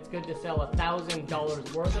asking if it's good to sell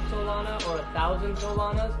 $1,000 worth of Solana or 1,000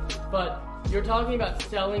 Solanas, but you're talking about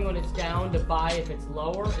selling when it's down to buy if it's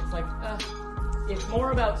lower. It's like, it's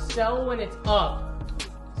more about sell when it's up.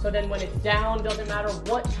 So then when it's down, doesn't matter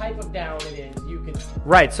what type of down it is, you can...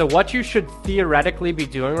 Right, so what you should theoretically be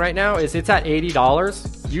doing right now is it's at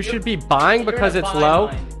 $80. You should be buying because it's low,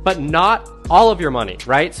 but not all of your money,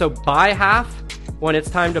 right? So buy half when it's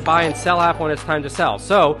time to buy and sell half when it's time to sell.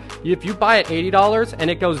 So if you buy at $80 and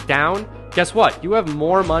it goes down, guess what? You have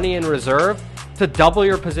more money in reserve to double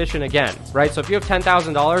your position again, right? So if you have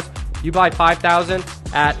 $10,000, you buy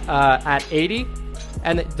 $5,000 at 80,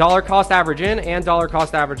 and dollar cost average in and dollar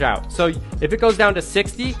cost average out. So if it goes down to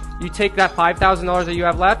 60, you take that $5,000 that you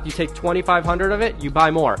have left, you take 2,500 of it, you buy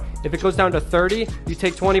more. If it goes down to 30, you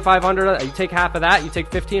take 2,500, you take half of that, you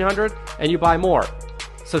take 1,500, and you buy more.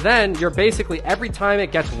 So then you're basically, every time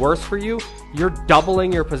it gets worse for you, you're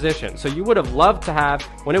doubling your position. So you would have loved to have,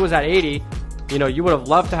 when it was at 80, you would have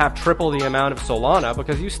loved to have triple the amount of Solana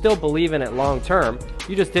because you still believe in it long term.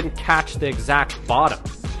 You just didn't catch the exact bottom,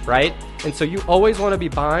 right? And so you always want to be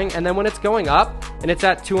buying. And then when it's going up and it's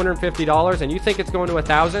at $250 and you think it's going to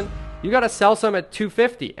 1,000, you got to sell some at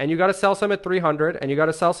 250 and you got to sell some at 300 and you got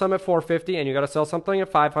to sell some at 450 and you got to sell something at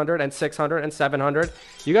 500 and 600 and 700.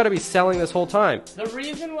 You got to be selling this whole time. The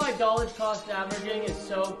reason why dollar cost averaging is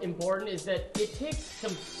so important is that it takes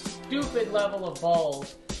some stupid level of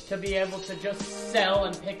balls to be able to just sell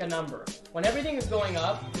and pick a number. When everything is going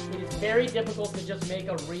up, it is very difficult to just make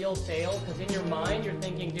a real sale because in your mind you're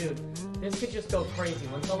thinking, dude, this could just go crazy.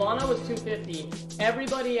 When Solana was 250,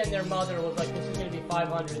 everybody and their mother was like, this is going to be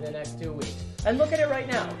 500 in the next 2 weeks. And look at it right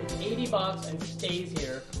now. It's $80 and stays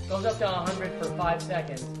here. Goes up to 100 for 5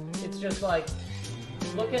 seconds. It's just like,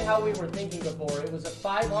 look at how we were thinking before. It was at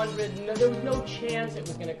 500. No, there was no chance it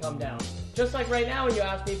was going to come down. Just like right now when you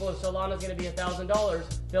ask people if Solana's going to be $1,000,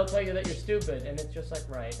 they'll tell you that you're stupid. And it's just like,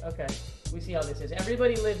 right, okay, we see how this is.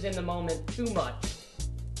 Everybody lives in the moment too much.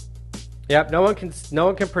 Yep, no one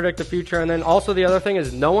can predict the future. And then also the other thing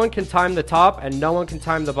is no one can time the top and no one can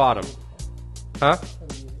time the bottom. Huh?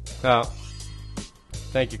 Oh.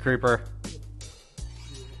 Thank you, Creeper.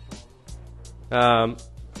 And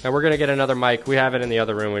we're going to get another mic. We have it in the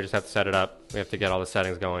other room. We just have to set it up. We have to get all the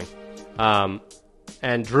settings going.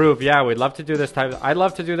 And Drew, yeah, we'd love to do this type. I'd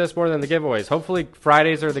love to do this more than the giveaways. Hopefully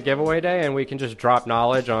Fridays are the giveaway day, and we can just drop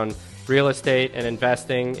knowledge on real estate and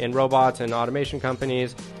investing in robots and automation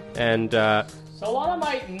companies. And Solana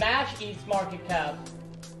might match ETH's market cap,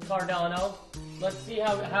 Cardano. Let's see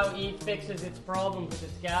how ETH fixes its problems with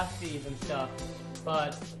its gas fees and stuff.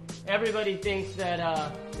 But everybody thinks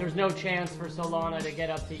that there's no chance for Solana to get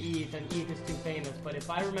up to ETH, and ETH is too famous. But if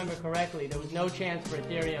I remember correctly, there was no chance for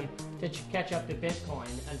Ethereum to catch up to Bitcoin,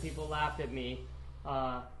 and people laughed at me.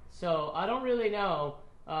 So I don't really know.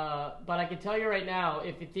 But I can tell you right now,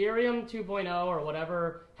 if Ethereum 2.0 or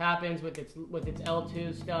whatever happens with its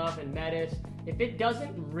L2 stuff and Metis, if it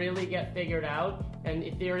doesn't really get figured out, and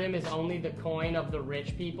Ethereum is only the coin of the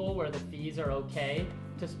rich people where the fees are okay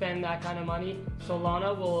to spend that kind of money,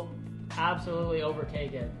 Solana will absolutely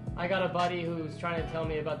overtake it. I got a buddy who's trying to tell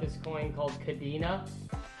me about this coin called Cadena,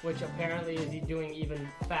 which apparently is doing even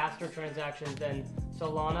faster transactions than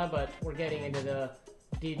Solana, but we're getting into the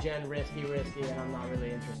degen risky, and I'm not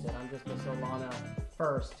really interested. I'm just a Solana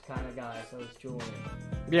first kind of guy, so it's Julian.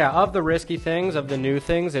 Yeah, of the risky things, of the new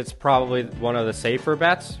things, it's probably one of the safer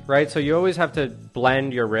bets, right? So you always have to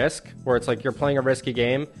blend your risk, where it's like you're playing a risky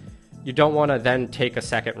game. You don't want to then take a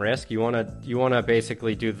second risk. You want to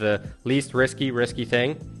basically do the least risky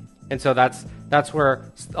thing. And so that's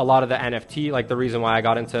where a lot of the NFT, like the reason why I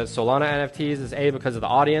got into Solana NFTs is A, because of the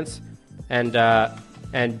audience,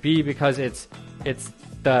 and B, because it's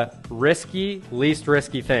the least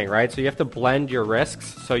risky thing, right? So you have to blend your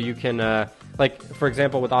risks so you can, like, for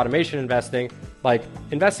example, with automation investing, like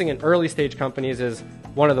investing in early stage companies is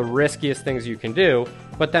one of the riskiest things you can do,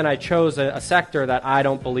 but then I chose a sector that I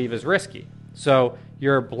don't believe is risky. So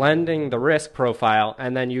you're blending the risk profile,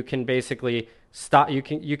 and then you can basically you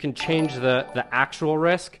can change the actual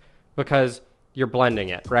risk because you're blending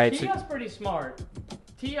it, right? Tia's pretty smart.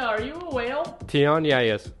 Tia, are you a whale? Tion? Yeah, he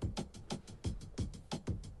is.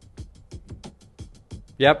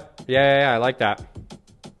 Yep. Yeah, I like that.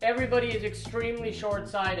 Everybody is extremely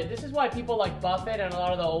short-sighted. This is why people like Buffett and a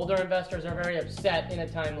lot of the older investors are very upset in a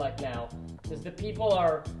time like now. Because the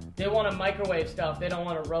people they want to microwave stuff, they don't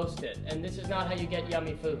want to roast it. And this is not how you get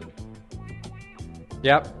yummy food.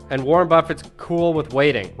 Yep. And Warren Buffett's cool with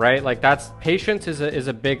waiting, right? Like patience is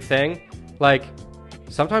a big thing. Like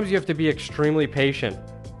sometimes you have to be extremely patient.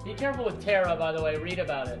 Be careful with Terra, by the way. Read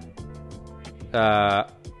about it.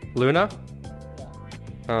 Luna?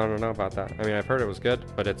 I don't know about that. I mean, I've heard it was good,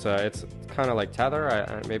 but it's kind of like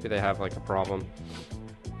Tether. Maybe they have like a problem.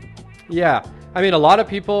 Yeah, I mean, a lot of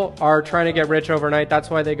people are trying to get rich overnight. That's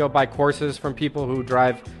why they go buy courses from people who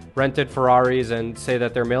drive rented Ferraris and say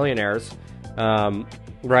that they're millionaires,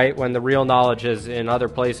 right? When the real knowledge is in other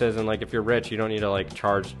places, and like if you're rich, you don't need to like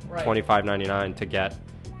charge $25.99 to get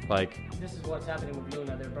like. This is what's happening with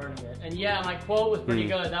Luna. They're burning it. And yeah, my quote was pretty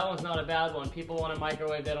good. That one's not a bad one. People want to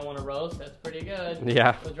microwave, they don't want to roast. That's pretty good.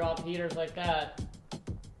 Yeah. So drop heaters like that.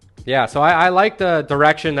 Yeah, so I like the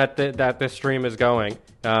direction that this stream is going,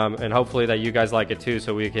 and hopefully that you guys like it too,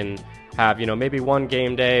 so we can have, maybe one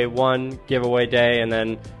game day, one giveaway day, and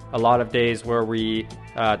then a lot of days where we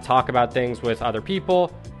talk about things with other people,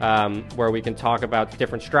 where we can talk about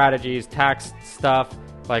different strategies, tax stuff,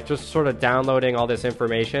 like just sort of downloading all this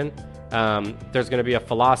information. There's going to be a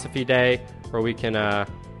philosophy day where we can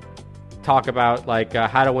talk about like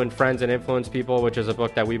how to win friends and influence people, which is a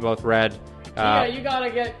book that we both read. Yeah, you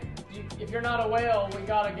gotta get. If you're not a whale, we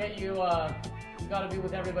gotta get you. You gotta be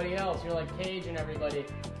with everybody else. You're like Cage and everybody.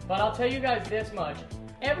 But I'll tell you guys this much: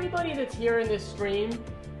 everybody that's here in this stream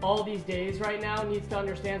all these days right now needs to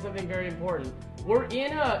understand something very important. We're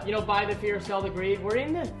in a buy the fear, sell the greed. We're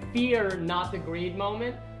in the fear, not the greed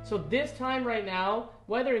moment. So this time right now,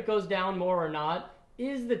 whether it goes down more or not,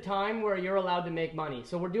 is the time where you're allowed to make money.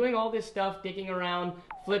 So we're doing all this stuff, dicking around,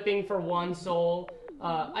 flipping for one soul.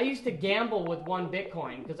 I used to gamble with one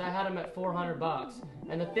Bitcoin because I had them at $400.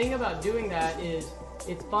 And the thing about doing that is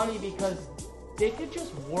it's funny because they could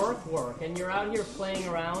just work, and you're out here playing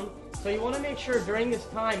around. So you want to make sure during this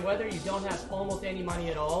time, whether you don't have almost any money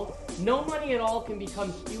at all, no money at all can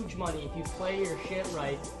become huge money if you play your shit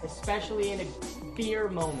right, especially in a fear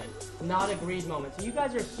moment, not a greed moment. So you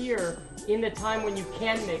guys are here in the time when you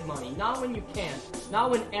can make money, not when you can't, not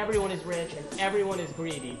when everyone is rich and everyone is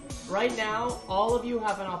greedy. Right now, all of you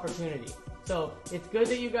have an opportunity. So it's good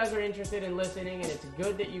that you guys are interested in listening, and it's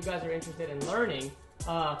good that you guys are interested in learning.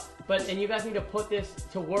 And you guys need to put this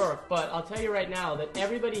to work. But I'll tell you right now that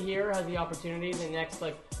everybody here has the opportunity in the next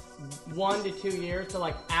 1 to 2 years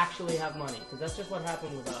to actually have money, because that's just what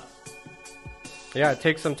happened with us. Yeah, it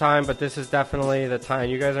takes some time, but this is definitely the time.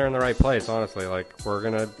 You guys are in the right place, honestly. We're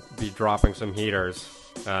gonna be dropping some heaters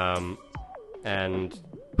and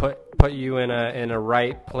put you in a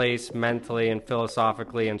right place mentally and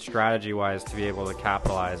philosophically and strategy wise to be able to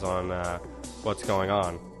capitalize on what's going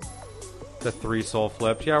on. The 3 soul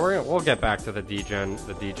flips. Yeah, we'll get back to the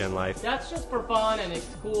degen life. That's just for fun, and it's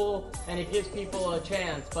cool, and it gives people a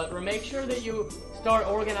chance. But make sure that you start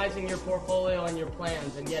organizing your portfolio and your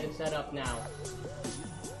plans and get it set up now.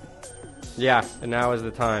 Yeah, and now is the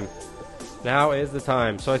time. Now is the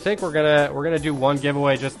time. So I think we're gonna do 1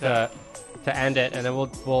 giveaway just to end it, and then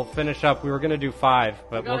we'll finish up. We were gonna do 5,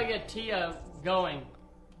 but we gotta get Tia going.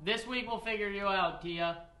 This week we'll figure you out,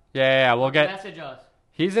 Tia. Yeah, we'll get. Message us.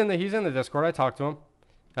 He's in the Discord. I talked to him.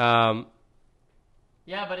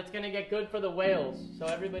 Yeah, but it's gonna get good for the whales, so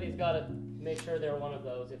everybody's gotta make sure they're one of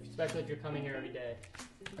those, especially if you're coming here every day.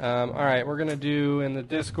 All right, we're gonna do in the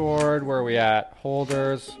Discord. Where are we at?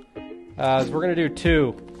 Holders. So we're gonna do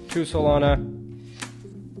two Solana.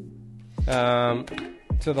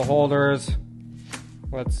 To the holders.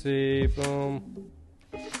 Let's see. Boom.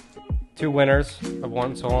 2 winners of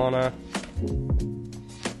 1 Solana.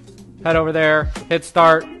 Head over there, hit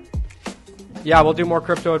start. Yeah, we'll do more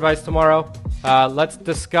crypto advice tomorrow. Let's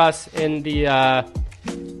discuss in the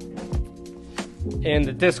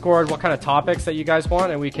Discord what kind of topics that you guys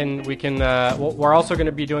want, and we're also going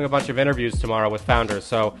to be doing a bunch of interviews tomorrow with founders,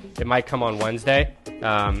 so it might come on Wednesday.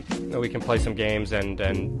 We can play some games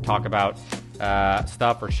and talk about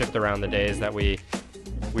stuff or shift around the days that we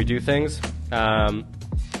do things.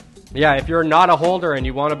 Yeah, if you're not a holder and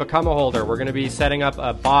you want to become a holder, we're going to be setting up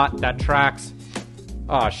a bot that tracks...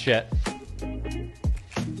 Oh, shit.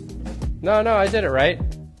 No, I did it right.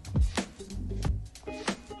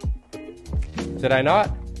 Did I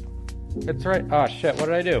not? It's right. Oh, shit, what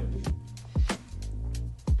did I do?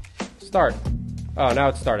 Start. Oh, now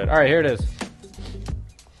it's started. All right, here it is.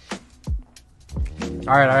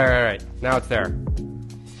 All right. Now it's there.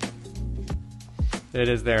 It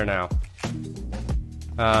is there now.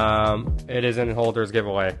 It is in holders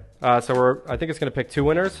giveaway. So I think it's going to pick 2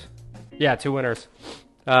 winners. Yeah, 2 winners.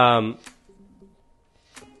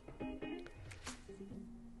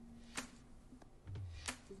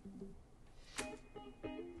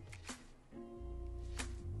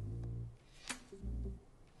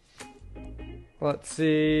 Let's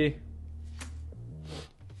see.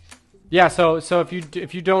 Yeah, so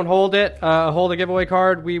if you don't hold a giveaway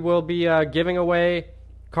card, we will be giving away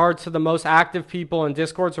cards to the most active people in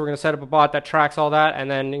Discord. So we're going to set up a bot that tracks all that, and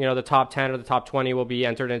then the top 10 or the top 20 will be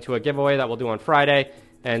entered into a giveaway that we'll do on Friday,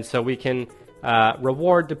 and so we can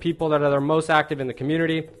reward the people that are the most active in the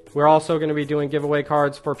community. We're also going to be doing giveaway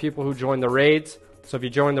cards for people who join the raids. So if you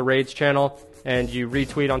join the raids channel and you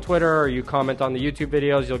retweet on Twitter or you comment on the YouTube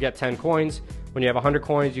videos, you'll get 10 coins. When you have 100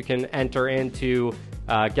 coins, you can enter into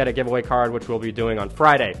get a giveaway card, which we'll be doing on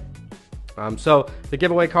Friday. So the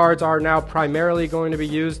giveaway cards are now primarily going to be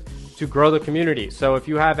used to grow the community. So if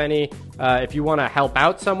you have if you want to help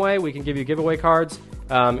out some way, we can give you giveaway cards.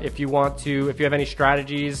 If you have any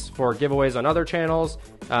strategies for giveaways on other channels,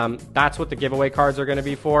 that's what the giveaway cards are going to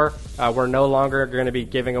be for. We're no longer going to be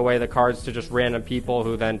giving away the cards to just random people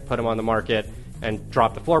who then put them on the market and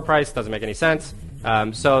drop the floor price. Doesn't make any sense.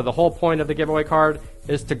 So the whole point of the giveaway card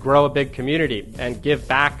is to grow a big community and give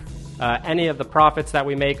back any of the profits that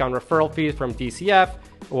we make on referral fees from DCF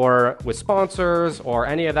or with sponsors or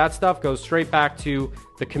any of that stuff goes straight back to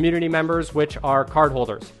the community members, which are card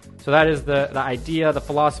holders. So that is the idea, the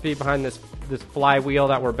philosophy behind this flywheel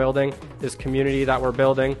that we're building, this community that we're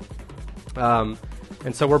building.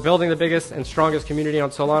 And so we're building the biggest and strongest community on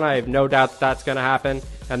Solana. I have no doubt that's going to happen.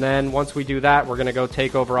 And then once we do that, we're going to go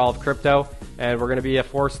take over all of crypto, and we're going to be a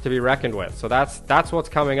force to be reckoned with. So that's what's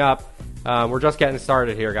coming up. We're just getting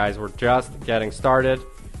started here, guys. We're just getting started.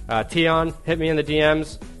 Tion, hit me in the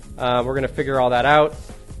DMs. We're going to figure all that out.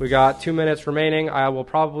 We got 2 minutes remaining. I will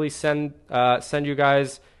probably send you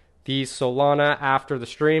guys the Solana after the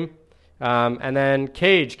stream. And then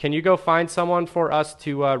Cage, can you go find someone for us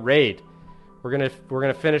to raid? We're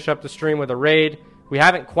gonna finish up the stream with a raid. We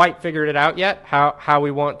haven't quite figured it out yet how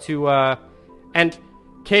we want to. And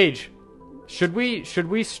Cage, should we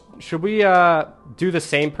do the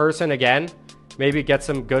same person again? Maybe get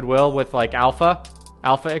some goodwill with like Alpha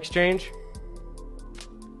Exchange.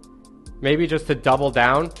 Maybe just to double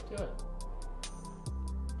down. Do it.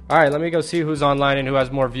 All right, let me go see who's online and who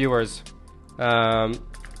has more viewers.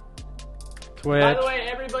 Twitch. By the way,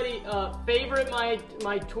 everybody, favorite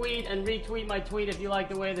my tweet and retweet my tweet if you like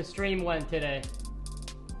the way the stream went today.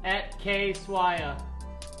 @KSwaya,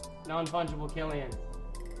 non-fungible Killian.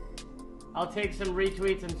 I'll take some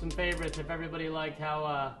retweets and some favorites if everybody liked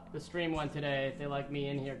how the stream went today. If they like me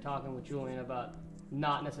in here talking with Julian about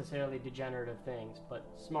not necessarily degenerative things, but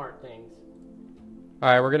smart things.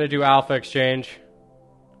 Alright, we're going to do Alpha Exchange.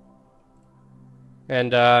 And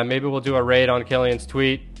maybe we'll do a raid on Killian's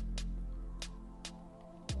tweet.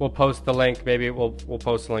 We'll post the link. Maybe we'll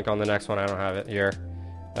post the link on the next one. I don't have it here.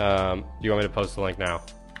 Do you want me to post the link now?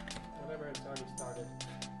 Whatever, it's already started.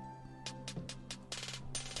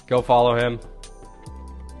 Go follow him.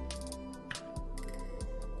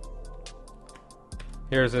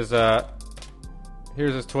 Here's his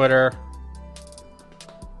Twitter.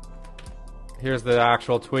 Here's the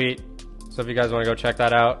actual tweet. So if you guys want to go check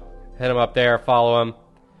that out, hit him up there, follow him.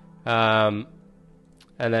 And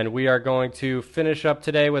then we are going to finish up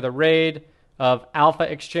today with a raid of Alpha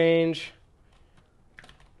Exchange.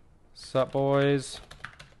 Sup, boys?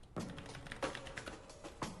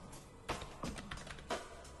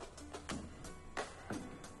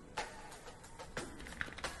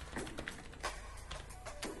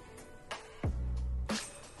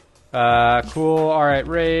 Cool. All right,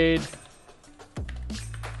 raid.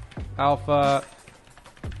 Alpha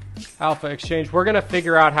Exchange. We're gonna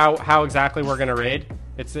figure out how exactly we're gonna raid.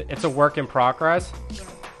 It's a work in progress.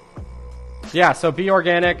 Yeah. So be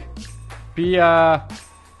organic. Be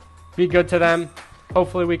good to them.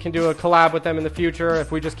 Hopefully we can do a collab with them in the future.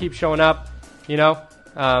 If we just keep showing up, you know,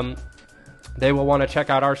 they will want to check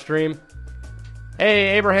out our stream.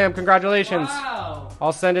 Hey, Abraham, congratulations. Wow.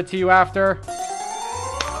 I'll send it to you after.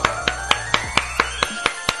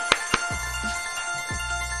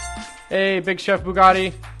 Hey, Big Chef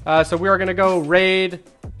Bugatti. So we are going to go raid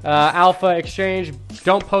Alpha Exchange.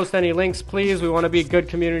 Don't post any links, please. We want to be a good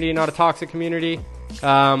community, not a toxic community.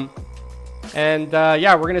 Yeah,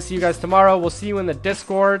 we're going to see you guys tomorrow. We'll see you in the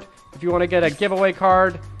Discord. If you want to get a giveaway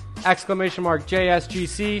card,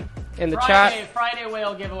 !JSGC in the chat. Friday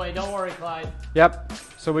whale giveaway. Don't worry, Clyde. Yep.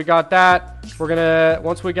 So we got that. We're going to,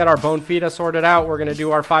 once we get our Bonefita sorted out, we're going to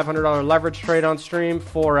do our $500 leverage trade on stream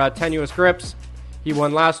for tenuous grips. He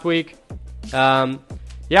won last week.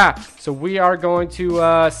 Yeah, so we are going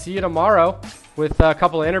to see you tomorrow with a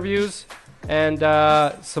couple of interviews and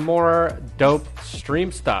some more dope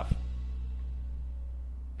stream stuff.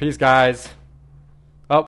 Peace, guys.